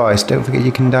Alexa device, don't forget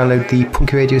you can download the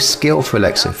Punky Radio skill for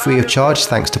Alexa, free of charge,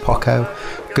 thanks to Poco.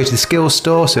 Go to the skills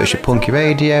store, search for Punky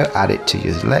Radio, add it to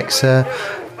your Alexa,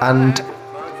 and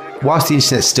whilst the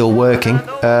internet's still working,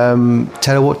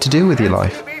 tell her what to do with your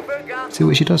life. See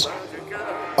what she does.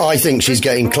 I think she's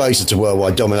getting closer to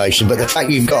worldwide domination, but the fact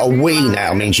you've got a Wii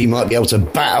now means you might be able to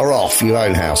batter off your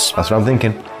own house. That's what I'm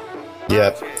thinking.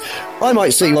 Yeah. I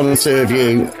might see one or two of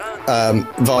you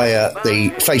via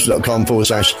the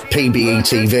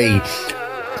facebook.com/PBETV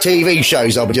TV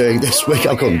shows I'll be doing this week.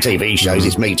 I call them TV shows.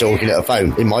 It's me talking at a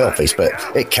phone in my office, but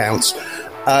it counts.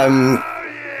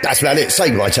 That's about it. Say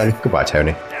goodbye, Tony. Goodbye,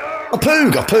 Tony. A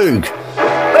poog, a poog.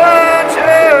 Bunch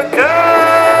of guns.